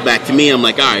 Comes back to me, I'm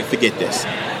like, all right, forget this.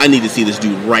 I need to see this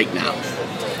dude right now.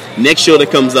 Next show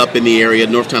that comes up in the area,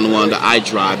 North Tonawanda, I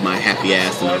drive my happy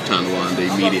ass to North Tonawanda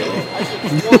immediately.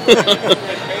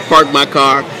 Park my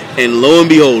car, and lo and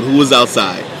behold, who was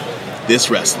outside? This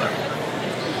wrestler.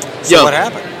 So what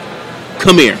happened?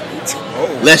 Come here.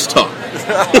 Let's talk.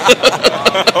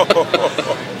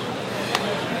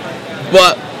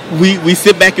 But we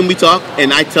sit back and we talk,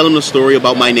 and I tell him the story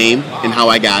about my name and how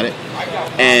I got it.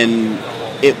 And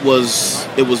it was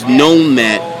known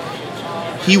that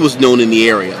he was known in the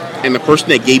area. And the person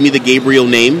that gave me the Gabriel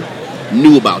name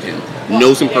knew about him,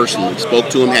 knows him personally, spoke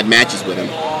to him, had matches with him.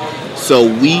 So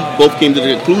we both came to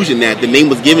the conclusion that the name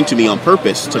was given to me on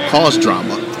purpose to cause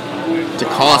drama, to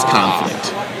cause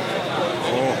conflict.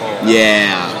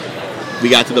 Yeah. We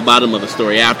got to the bottom of the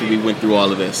story after we went through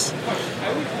all of this.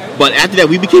 But after that,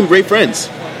 we became great friends.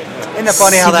 Isn't it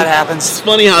funny how that happens? It's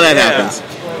funny how that happens.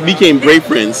 We became great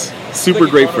friends, super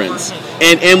great friends.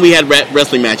 And we had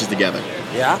wrestling matches together.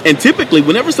 Yeah. And typically,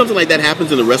 whenever something like that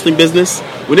happens in the wrestling business,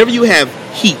 whenever you have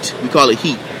heat, we call it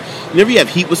heat. Whenever you have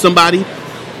heat with somebody,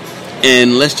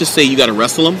 and let's just say you got to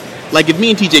wrestle them, like if me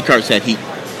and TJ Karts had heat,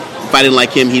 if I didn't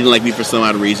like him, he didn't like me for some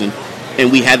odd reason,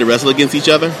 and we had to wrestle against each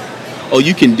other, oh,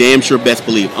 you can damn sure best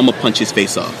believe I'm going to punch his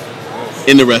face off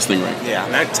in the wrestling ring. Yeah.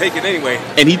 And I'd take it anyway.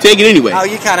 And he'd take it anyway. Oh,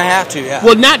 you kind of have to, yeah.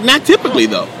 Well, not typically,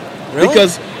 though. Really?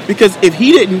 Because if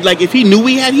he didn't, like, if he knew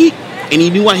we had heat, and he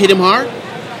knew I hit him hard,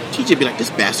 TJ'd be like, this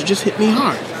bastard just hit me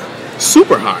hard.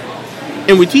 Super hard.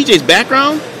 And with TJ's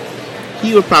background,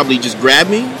 he would probably just grab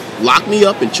me, lock me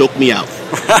up, and choke me out.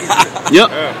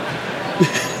 Yep.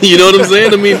 You know what I'm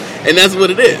saying? I mean, and that's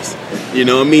what it is. You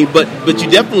know what I mean? But you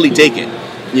definitely take it.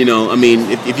 You know, I mean,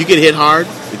 if you get hit hard,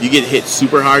 if you get hit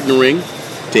super hard in the ring,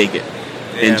 take it.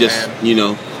 Yeah, and just, man. you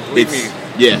know, Believe it's, me.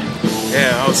 yeah.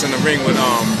 Yeah, I was in the ring with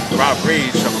Rob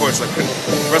Rage, of course, like a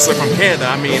wrestler from Canada.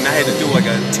 I mean, I had to do like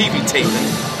a TV taping,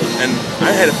 and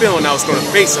I had a feeling I was going to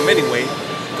face him anyway,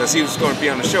 because he was going to be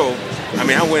on the show. I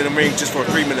mean, I went in the ring just for a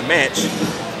 3-minute match.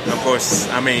 Of course,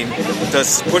 I mean,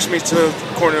 does push me to the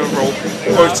corner of the rope.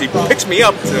 Of course, he picks me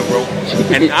up to the rope,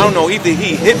 and I don't know, either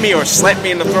he hit me or slapped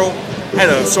me in the throat. I had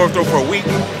a sore throat for a week.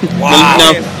 Wow.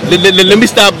 Now, let me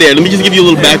stop there. Let me just give you a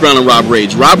little background on Rob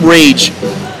Rage. Rob Rage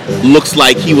looks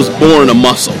like he was born a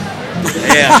muscle.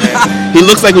 Yeah, man. He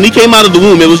looks like when he came out of the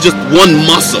womb, it was just one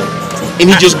muscle,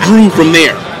 and he just grew from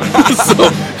there.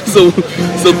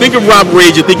 so think of Rob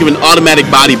Rage and think of an automatic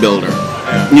bodybuilder,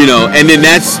 you know, and then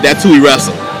that's who he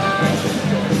wrestled.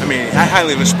 I mean, I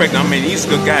highly respect him. I mean, he's a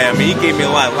good guy. I mean, he gave me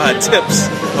a lot of tips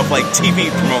of like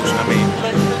TV promotion. I mean,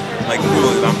 like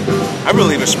really, I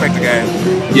really respect the guy.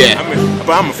 Yeah. I mean,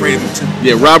 but I'm afraid of him too.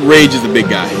 Yeah, Rob Rage is a big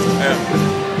guy. Yeah.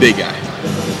 Big guy.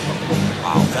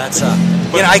 Wow, that's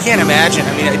you know, I can't imagine.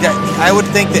 I mean, I would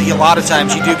think that a lot of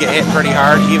times you do get hit pretty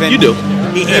hard. Even You do.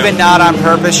 Even not on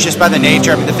purpose, just by the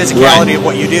nature. I mean, the physicality of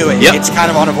what you do. It's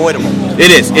kind of unavoidable.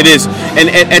 It is. And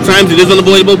at times it is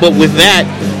unavoidable. But with that,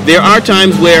 there are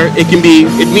times where it can be.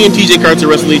 If me and TJ Karts are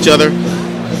wrestling each other,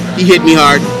 he hit me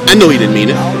hard. I know he didn't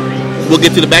mean it. We'll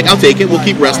get to the back. I'll take it. We'll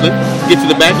keep wrestling. Get to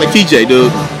the back, like TJ,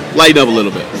 dude, lighten up a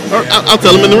little bit. Or I'll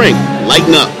tell him in the ring,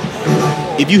 lighten up.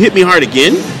 If you hit me hard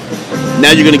again,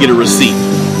 now you're gonna get a receipt.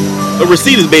 A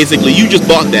receipt is basically you just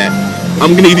bought that.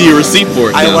 I'm gonna give you a receipt for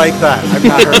it. I now. like that. I've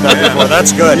not heard that before.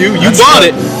 That's good. You That's bought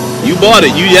good. it. You bought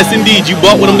it. Yes, indeed. You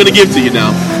bought what I'm gonna give to you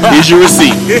now. Here's your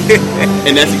receipt,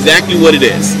 and that's exactly what it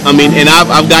is. I mean, and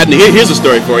I've gotten here's a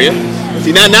story for you.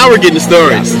 See, now we're getting the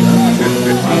stories.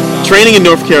 Training in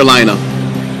North Carolina.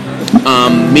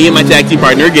 Me and my tag team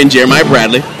partner, again, Jeremiah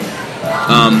Bradley.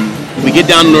 We get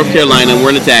down to North Carolina and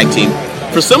we're in a tag team.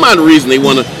 For some odd reason, we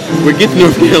get to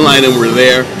North Carolina and we're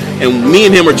there, and me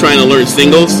and him are trying to learn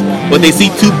singles, but they see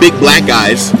two big black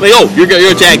guys. Like, oh, you're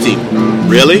a tag team.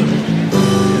 Really?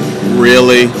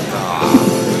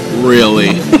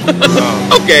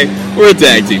 Okay, we're a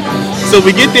tag team. So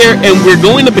we get there and we're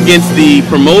going up against the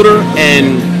promoter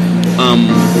and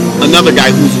another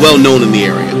guy who's well known in the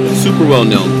area, super well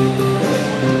known.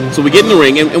 So we get in the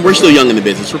ring, and we're still young in the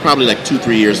business. We're probably like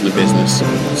 2-3 years in the business,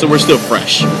 so we're still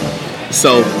fresh.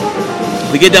 So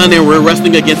we get down there, we're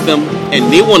wrestling against them,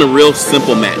 and they want a real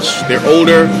simple match. They're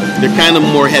older, they're kind of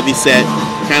more heavy set,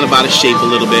 kind of out of shape a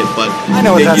little bit, but I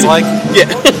know what that's like. Yeah.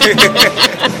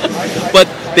 But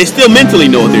they still mentally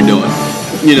know what they're doing,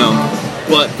 you know.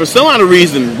 But for some odd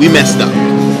reason, we messed up.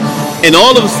 And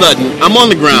all of a sudden, I'm on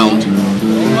the ground,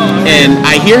 and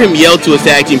I hear him yell to his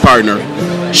tag team partner,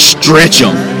 "Stretch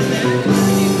him."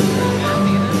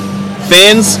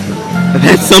 Fans,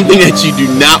 that's something that you do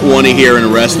not want to hear in a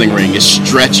wrestling ring, is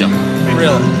stretch him.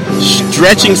 Really?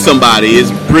 Stretching somebody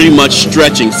is pretty much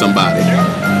stretching somebody.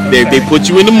 They put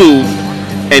you in the move,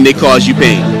 and they cause you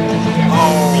pain.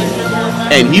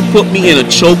 And he put me in a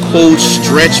chokehold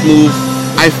stretch move.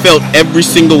 I felt every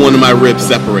single one of my ribs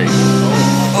separate.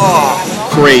 Oh.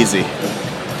 Crazy.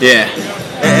 Yeah.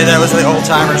 And that was the old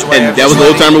timers way. And that was the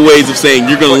old timer ways of saying,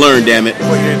 you're going to learn, damn it.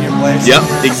 Put you in your place. Yep,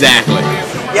 exactly.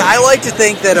 Yeah, I like to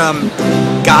think that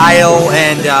guile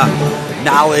and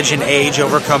knowledge and age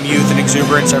overcome youth and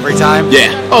exuberance every time.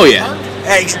 Yeah. Oh, yeah.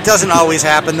 It doesn't always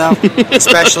happen, though.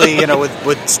 Especially,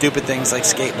 with stupid things like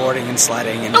skateboarding and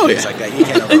sledding and things like that. You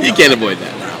can't avoid You can't avoid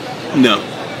that. No.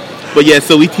 But yeah,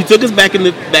 so he took us back in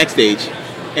the backstage,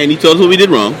 and he told us what we did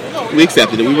wrong. We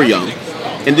accepted it. We were young.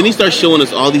 And then he starts showing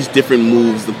us all these different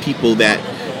moves of people that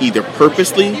either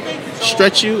purposely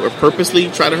stretch you or purposely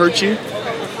try to hurt you,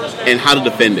 and how to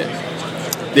defend it.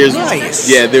 There's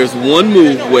one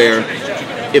move where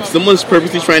if someone's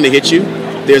purposely trying to hit you,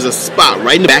 there's a spot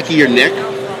right in the back of your neck,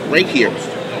 right here,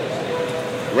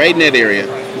 right in that area.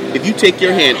 If you take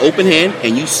your hand, open hand,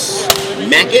 and you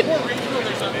smack it,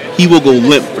 he will go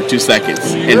limp for 2 seconds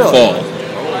and fall.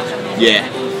 Yeah.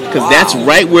 Because that's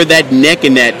right where that neck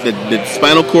and the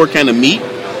spinal cord kind of meet.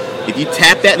 If you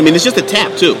tap that, it's just a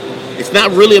tap too. It's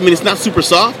not really, it's not super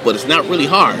soft, but it's not really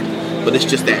hard. But it's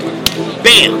just that.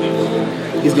 Bam!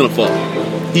 He's going to fall.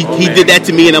 He did that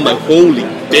to me, and I'm like, holy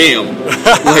damn.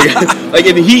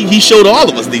 and he showed all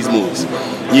of us these moves.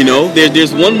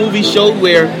 There's one move he showed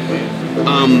where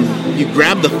you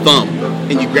grab the thumb,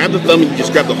 and you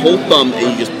just grab the whole thumb,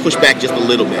 and you just push back just a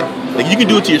little bit. Like, you can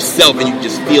do it to yourself, and you can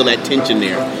just feel that tension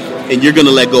there. And you're going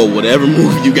to let go of whatever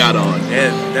move you got on.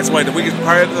 Yeah, that's why the weakest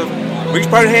part of the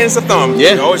hand is the thumb.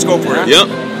 Yeah. You always go for it. Yep.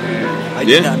 I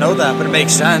did not know that, but it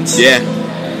makes sense. Yeah.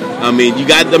 And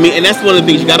that's one of the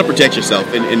things, you got to protect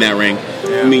yourself in that ring.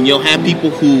 Yeah. You'll have people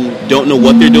who don't know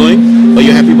what they're doing, but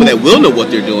you'll have people that will know what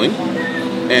they're doing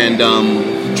and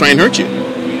try and hurt you.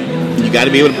 You got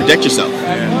to be able to protect yourself.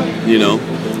 Yeah.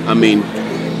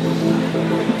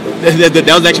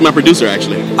 That was actually my producer,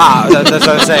 actually. That's what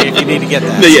I was saying, if you need to get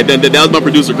that. Yeah, that was my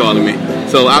producer calling me.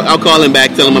 So I'll call him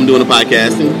back, tell him I'm doing a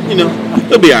podcast, and,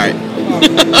 he'll be all right.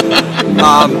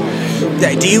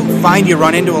 Do you find you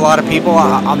run into a lot of people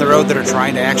on the road that are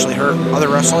trying to actually hurt other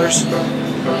wrestlers?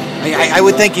 I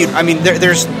would think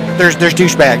there's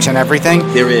douchebags and everything.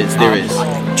 There is.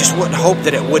 I just wouldn't hope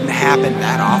that it wouldn't happen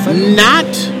that often.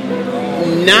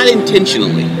 Not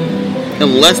intentionally,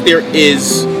 unless there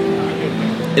is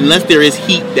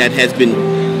heat that has been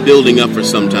building up for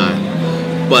some time.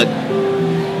 But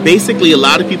basically, a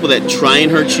lot of people that try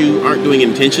and hurt you aren't doing it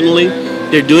intentionally.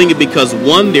 They're doing it because,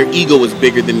 one, their ego is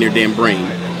bigger than their damn brain.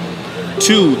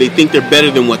 2, they think they're better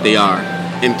than what they are.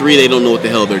 And 3, they don't know what the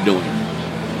hell they're doing.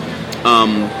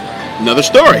 Another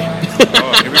story.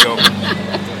 Here we go.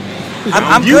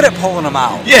 I'm good at pulling them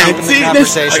out. Yeah, see,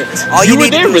 conversation. All you you were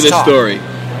need there to do for is this talk. story.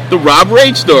 The Rob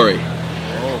Rage story.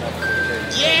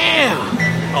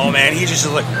 Oh man, he just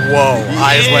like, whoa,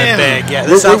 eyes went big. Yeah,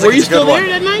 this sounds were like you it's a good still there one.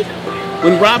 that night?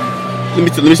 When Rob,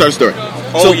 let me start the story.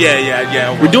 Oh,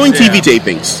 yeah. We're doing TV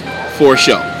tapings for a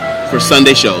show, for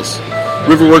Sunday shows,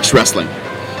 Riverworks Wrestling.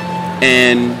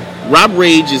 And Rob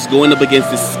Rage is going up against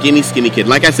this skinny kid.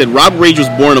 Like I said, Rob Rage was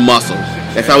born a muscle.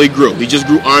 That's how he grew. He just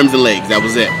grew arms and legs. That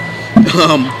was it.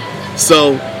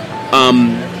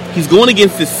 He's going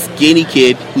against this skinny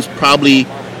kid who's probably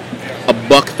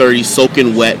 $130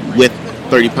 soaking wet with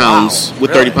 30 pounds,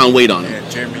 with 30-pound weight on him. Yeah,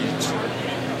 Jeremy.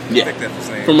 Yeah,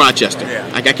 from Rochester. Yeah.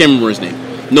 I can't remember his name.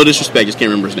 No disrespect, just can't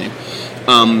remember his name.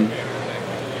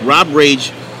 Rob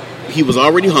Rage, he was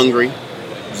already hungry.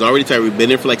 He was already tired. We've been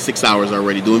there for like 6 hours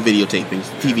already doing video tapings,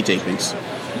 TV tapings.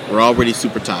 We're already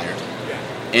super tired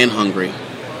and hungry.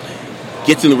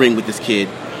 Gets in the ring with this kid,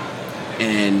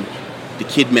 and the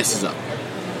kid messes up.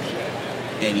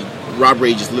 And Rob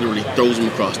Rage just literally throws him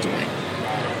across the ring.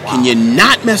 Can you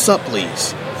not mess up,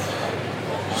 please?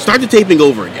 Start the taping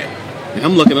over again. And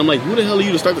I'm like, who the hell are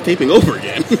you to start the taping over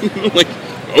again? I'm like,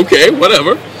 okay,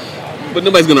 whatever. But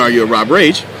nobody's going to argue with Rob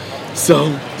Rage.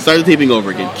 So, start the taping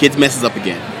over again. Kid messes up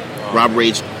again. Rob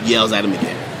Rage yells at him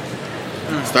again.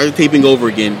 Start the taping over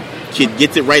again. Kid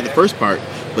gets it right the first part,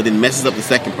 but then messes up the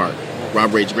second part.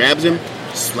 Rob Rage grabs him,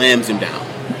 slams him down.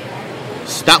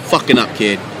 Stop fucking up,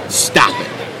 kid. Stop it.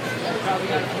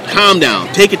 Calm down.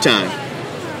 Take your time.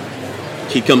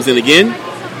 Kid comes in again,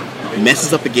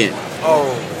 messes up again.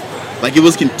 Like it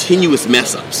was continuous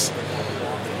mess-ups.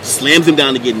 Slams him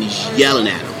down again, and he's yelling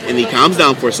at him. And he calms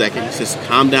down for a second. He says,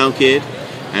 calm down, kid.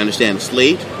 I understand it's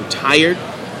late. I'm tired.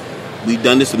 We've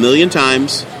done this 1,000,000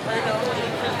 times.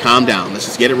 Calm down. Let's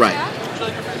just get it right.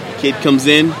 Kid comes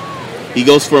in. He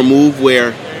goes for a move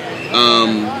where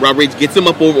Rob Rage gets him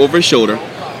up over his shoulder,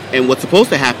 and what's supposed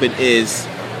to happen is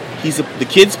the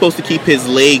kid's supposed to keep his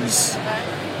legs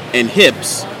and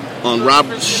hips on Rob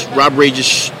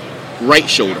Rage's right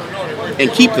shoulder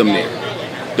and keep them there.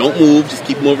 Don't move, just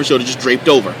keep them over his shoulder, just draped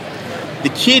over. The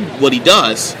kid, what he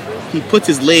does, he puts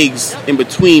his legs in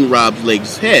between Rob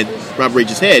Rage's head,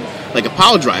 like a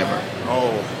power driver.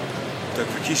 Oh, the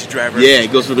Rikishi driver. Yeah, he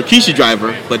goes for the Rikishi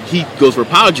driver, but he goes for a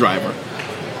power driver.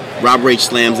 Rob Rage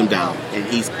slams him down, and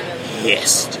he's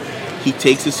pissed. He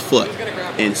takes his foot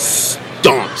and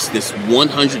stomps this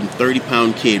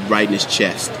 130-pound kid right in his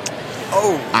chest.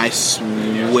 Oh. I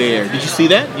swear. Did you see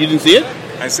that? You didn't see it?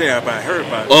 I say it, but I heard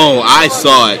about it. Oh, I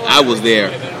saw it. I was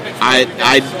there.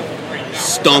 I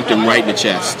stomped him right in the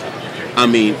chest. I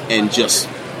mean, and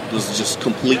was just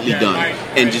completely done.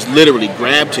 And just literally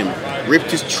grabbed him,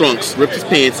 ripped his trunks, ripped his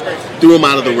pants, threw him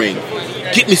out of the ring.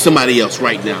 Get me somebody else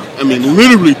right now. I mean,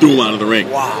 literally threw him out of the ring.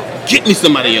 Wow. Get me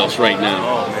somebody else right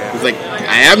now. Oh, man. It's like,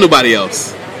 I have nobody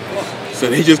else. So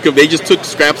they just took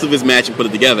scraps of his match and put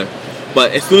it together.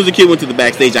 But as soon as the kid went to the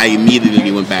backstage, I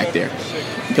immediately went back there.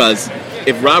 Because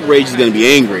if Rob Rage is going to be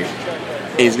angry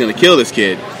and he's going to kill this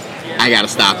kid, I got to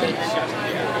stop him.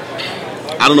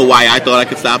 I don't know why I thought I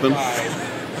could stop him.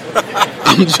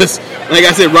 I'm just, like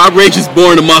I said, Rob Rage is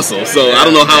born to muscle, so I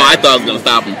don't know how I thought I was going to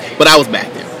stop him. But I was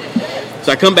back there.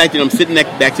 So I come back there, and I'm sitting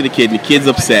back to the kid, and the kid's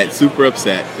upset, super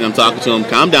upset. And I'm talking to him,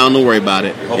 calm down, don't worry about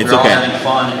it. It's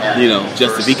okay. You know,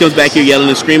 just if he comes back here yelling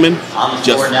and screaming,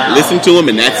 just listen to him,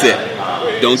 and that's it.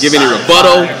 Don't give any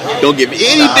rebuttal. Don't give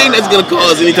anything that's going to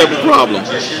cause any type of problem.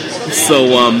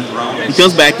 So he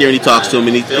comes back there and he talks to him,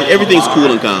 and everything's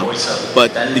cool and calm.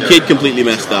 But the kid completely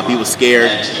messed up. He was scared,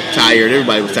 tired.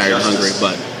 Everybody was tired and hungry.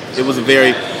 But it was a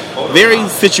very, very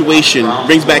situation,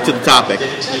 brings back to the topic,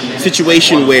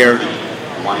 situation where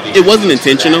it wasn't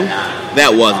intentional.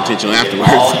 That was intentional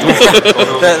afterwards.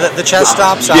 the chest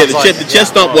stomp sounds the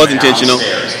chest stomp was intentional.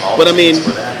 But, I mean,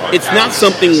 it's not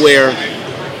something where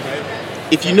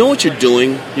if you know what you're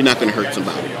doing, you're not going to hurt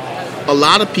somebody. A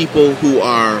lot of people who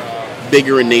are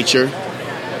bigger in nature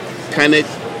kind of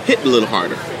hit a little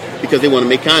harder because they want to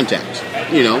make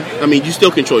contact. You know, I mean, you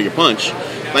still control your punch.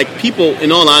 Like people,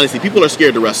 in all honesty, people are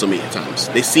scared to wrestle me at times.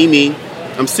 They see me,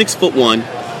 I'm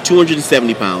 6'1",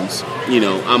 270 pounds. You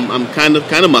know, I'm kind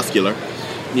of muscular.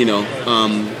 You know,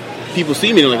 people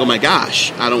see me and they're like, oh my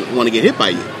gosh, I don't want to get hit by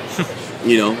you.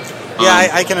 You know. Yeah,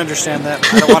 I can understand that.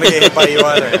 I don't want to get hit by you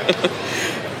either.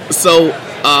 So,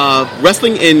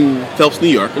 wrestling in Phelps, New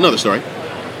York, another story.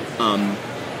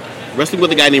 Wrestling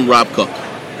with a guy named Rob Cook,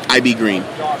 IB Green.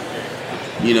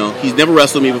 You know, he's never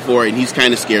wrestled me before, and he's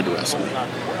kind of scared to wrestle me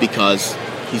because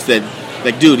he said,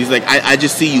 like, dude, he's like, I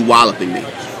just see you walloping me.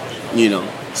 You know,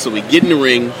 so we get in the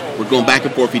ring, we're going back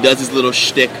and forth. He does his little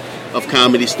shtick of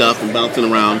comedy stuff and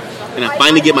bouncing around, and I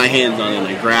finally get my hands on him,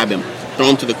 and I grab him, throw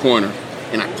him to the corner,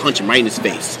 and I punch him right in his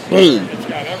face. Boom!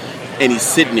 And he's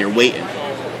sitting there waiting.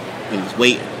 And he's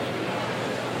waiting.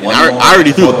 And I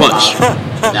already threw the punch.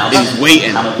 And he's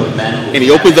waiting. And he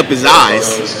opens up his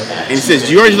eyes. And he says,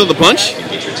 "You already threw the punch?"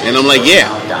 And I'm like,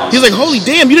 "Yeah." He's like, "Holy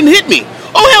damn, you didn't hit me."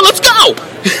 "Oh, hell, let's go."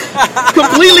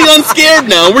 Completely unscared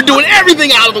now. We're doing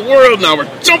everything out of the world now.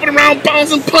 We're jumping around,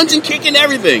 bouncing, punching, kicking,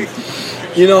 everything.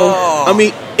 You know, I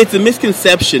mean, it's a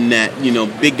misconception that, you know,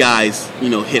 big guys, you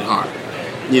know, hit hard.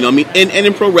 You know, I mean, and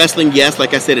in pro wrestling, yes,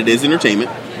 like I said, it is entertainment.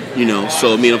 You know,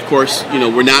 so, I mean, of course, you know,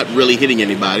 we're not really hitting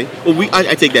anybody. Well,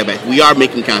 I take that back. We are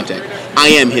making contact. I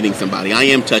am hitting somebody. I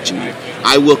am touching you.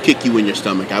 I will kick you in your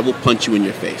stomach. I will punch you in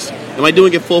your face. Am I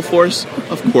doing it full force?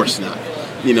 Of course not.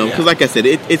 You know, because like I said,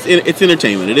 it's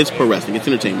entertainment. It is pro wrestling. It's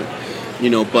entertainment. You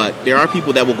know, but there are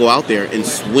people that will go out there and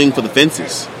swing for the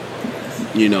fences.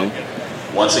 You know.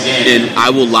 Once again, and I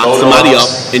will lock somebody up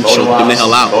and choke them the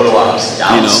hell out.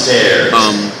 You know,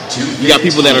 you got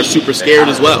people that are super scared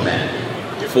as well.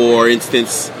 For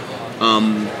instance,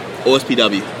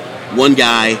 OSPW. One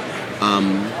guy,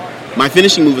 my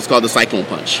finishing move is called the Cyclone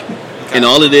Punch. And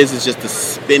all it is just a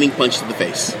spinning punch to the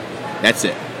face. That's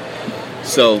it.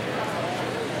 So,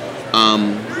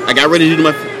 I got ready to do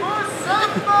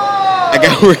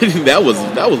that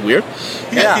was weird.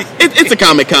 Yeah. It's a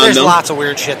Comic-Con, There's though. lots of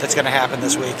weird shit that's going to happen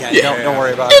this weekend. Yeah. Don't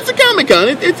worry about it. It's a Comic-Con.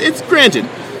 It's granted.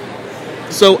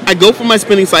 So, I go for my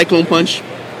spinning Cyclone Punch.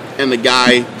 And the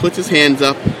guy puts his hands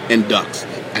up and ducks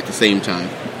at the same time.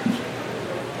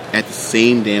 At the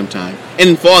same damn time. And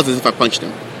then falls as if I punched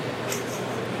him.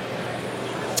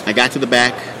 I got to the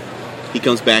back. He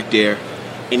comes back there.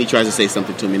 And he tries to say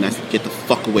something to me. And I said, "Get the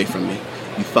fuck away from me.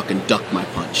 You fucking ducked my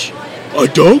punch." "I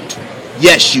ducked?"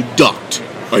 "Yes, you ducked."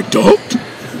 "I ducked?"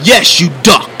 "Yes, you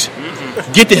ducked."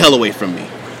 "Get the hell away from me."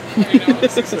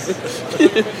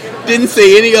 Didn't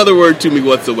say any other word to me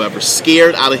whatsoever.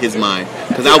 Scared out of his mind.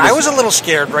 Because I was a little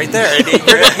scared right there. You're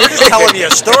just telling me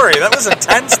a story. That was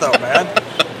intense, though, man.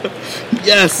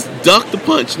 Yes, ducked the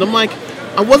punch. And I'm like,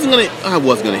 I wasn't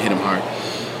gonna hit him hard.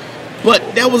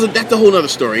 But that's a whole other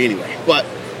story anyway. But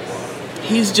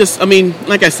he's just, I mean,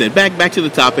 like I said, back to the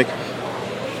topic.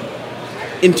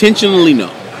 Intentionally, no.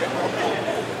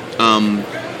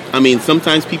 I mean,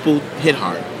 sometimes people hit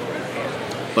hard.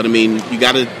 But I mean, you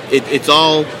gotta, it's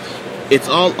all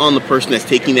on the person that's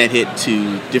taking that hit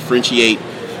to differentiate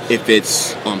if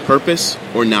it's on purpose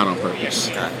or not on purpose.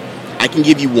 I can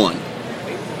give you one.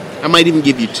 I might even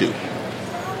give you two.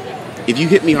 If you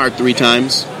hit me hard 3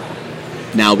 times,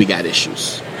 now we got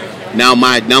issues. Now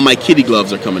my kitty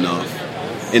gloves are coming off,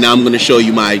 and now I'm going to show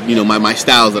you my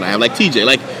styles that I have. Like TJ,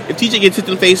 like if TJ gets hit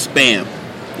in the face, bam,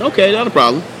 okay, not a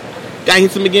problem. Guy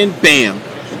hits him again, bam,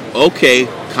 okay,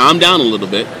 calm down a little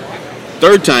bit.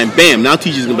 3rd time, bam. Now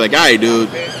TJ's gonna be like, all right, dude,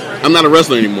 I'm not a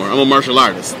wrestler anymore. I'm a martial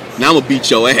artist. Now I'm gonna beat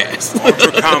your ass.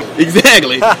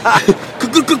 Exactly.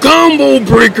 Combo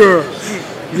breaker.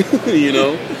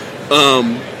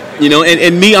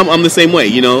 And me, I'm the same way.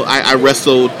 I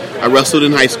wrestled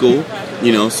in high school.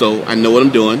 So I know what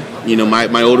I'm doing.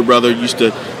 My older brother used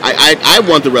to. I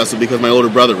want to wrestle because my older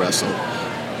brother wrestled.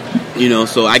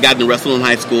 So I got into wrestling in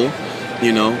high school.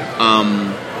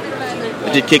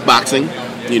 I did kickboxing.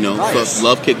 Nice. So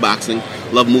love kickboxing,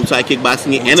 love Muay Thai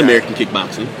kickboxing and American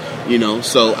kickboxing.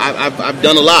 So I've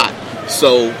done a lot.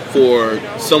 So for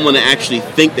someone to actually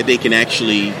think that they can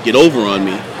actually get over on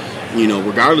me,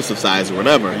 regardless of size or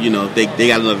whatever, they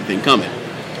got another thing coming.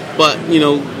 But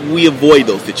we avoid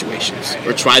those situations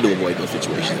or try to avoid those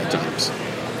situations at times.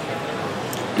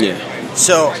 Yeah.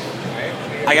 So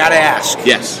I gotta ask.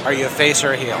 Yes. Are you a face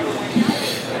or a heel?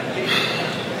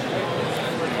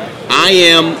 I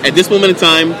am, at this moment in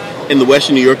time, in the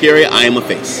Western New York area, I am a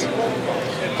face.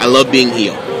 I love being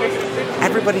heel.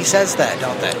 Everybody says that,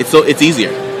 don't they? It's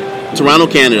easier. Toronto,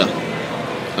 Canada.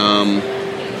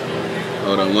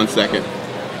 Hold on 1 second.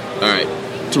 All right.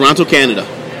 Toronto, Canada.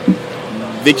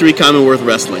 Victory Commonwealth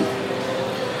Wrestling.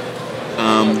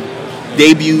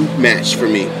 Debut match for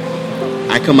me.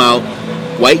 I come out,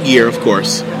 white gear, of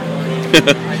course.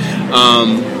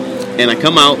 And I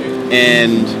come out,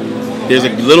 and there's a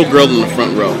little girl in the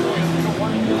front row.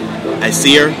 I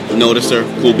see her, notice her,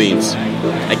 cool beans.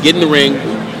 I get in the ring,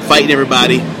 fighting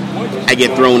everybody. I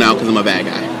get thrown out because I'm a bad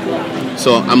guy.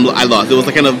 So I lost. It was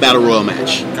like kind of a battle royal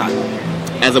match.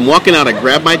 As I'm walking out, I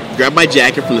grab my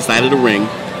jacket from the side of the ring,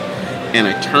 and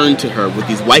I turn to her with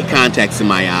these white contacts in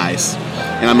my eyes,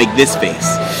 and I make this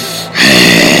face.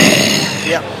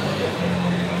 Yeah.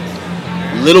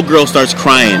 Little girl starts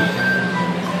crying.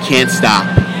 Can't stop.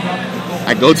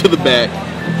 I go to the back.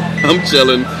 I'm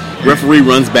chilling. Referee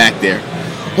runs back there.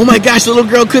 Oh my gosh, the little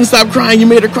girl couldn't stop crying. You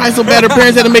made her cry so bad her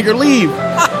parents had to make her leave.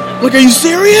 I'm like, are you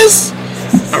serious?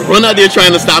 I run out there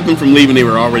trying to stop them from leaving. They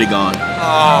were already gone.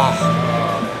 Oh,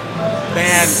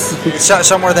 man.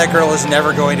 Somewhere that girl is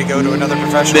never going to go to another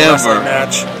professional wrestling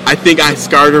match. I think I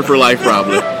scarred her for life,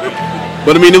 probably.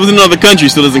 But I mean, it was in another country,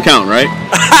 so it doesn't count, right?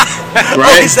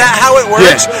 Right? Oh, is that how it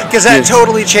works? Because that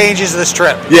totally changes this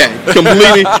trip. Yeah,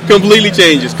 completely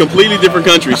changes. Completely different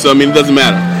country, so I mean, it doesn't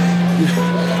matter.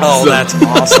 Oh, that's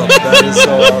awesome. That is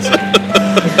so awesome.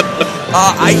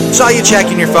 I saw you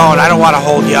checking your phone. I don't want to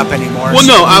hold you up anymore. Well,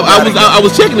 no, I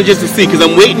was checking it just to see, because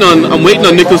I'm waiting on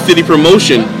Nickel City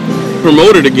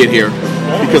promoter to get here,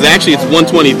 because actually it's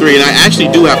 1:23, and I actually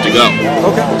do have to go.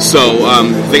 Okay. So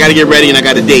they got to get ready, and I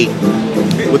got a date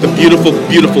with a beautiful,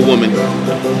 beautiful woman.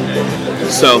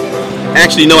 So,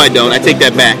 actually, no, I don't. I take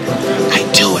that back. I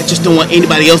do. I just don't want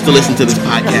anybody else to listen to this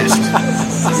podcast.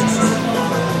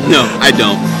 No, I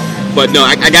don't. But no,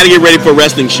 I got to get ready for a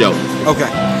wrestling show. Okay.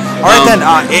 All right, then.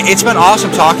 It's been awesome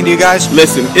talking to you guys.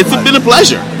 Listen, it's been a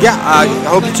pleasure. Yeah, I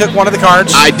hope you took one of the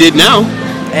cards. I did now.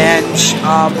 And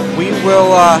we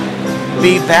will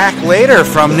be back later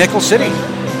from Nickel City.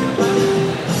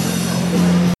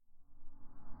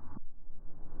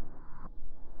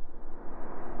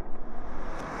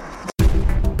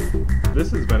 This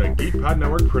has been a GeekPod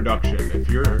Network production. If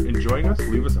you're enjoying us,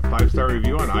 leave us a 5-star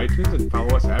review on iTunes and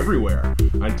follow us everywhere.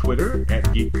 On Twitter,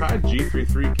 @GeekPod,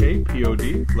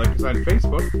 G33KPOD. Like us on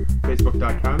Facebook,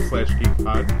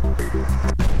 facebook.com/GeekPod.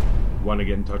 Want to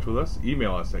get in touch with us?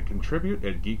 Email us at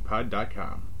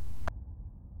contribute@geekpod.com.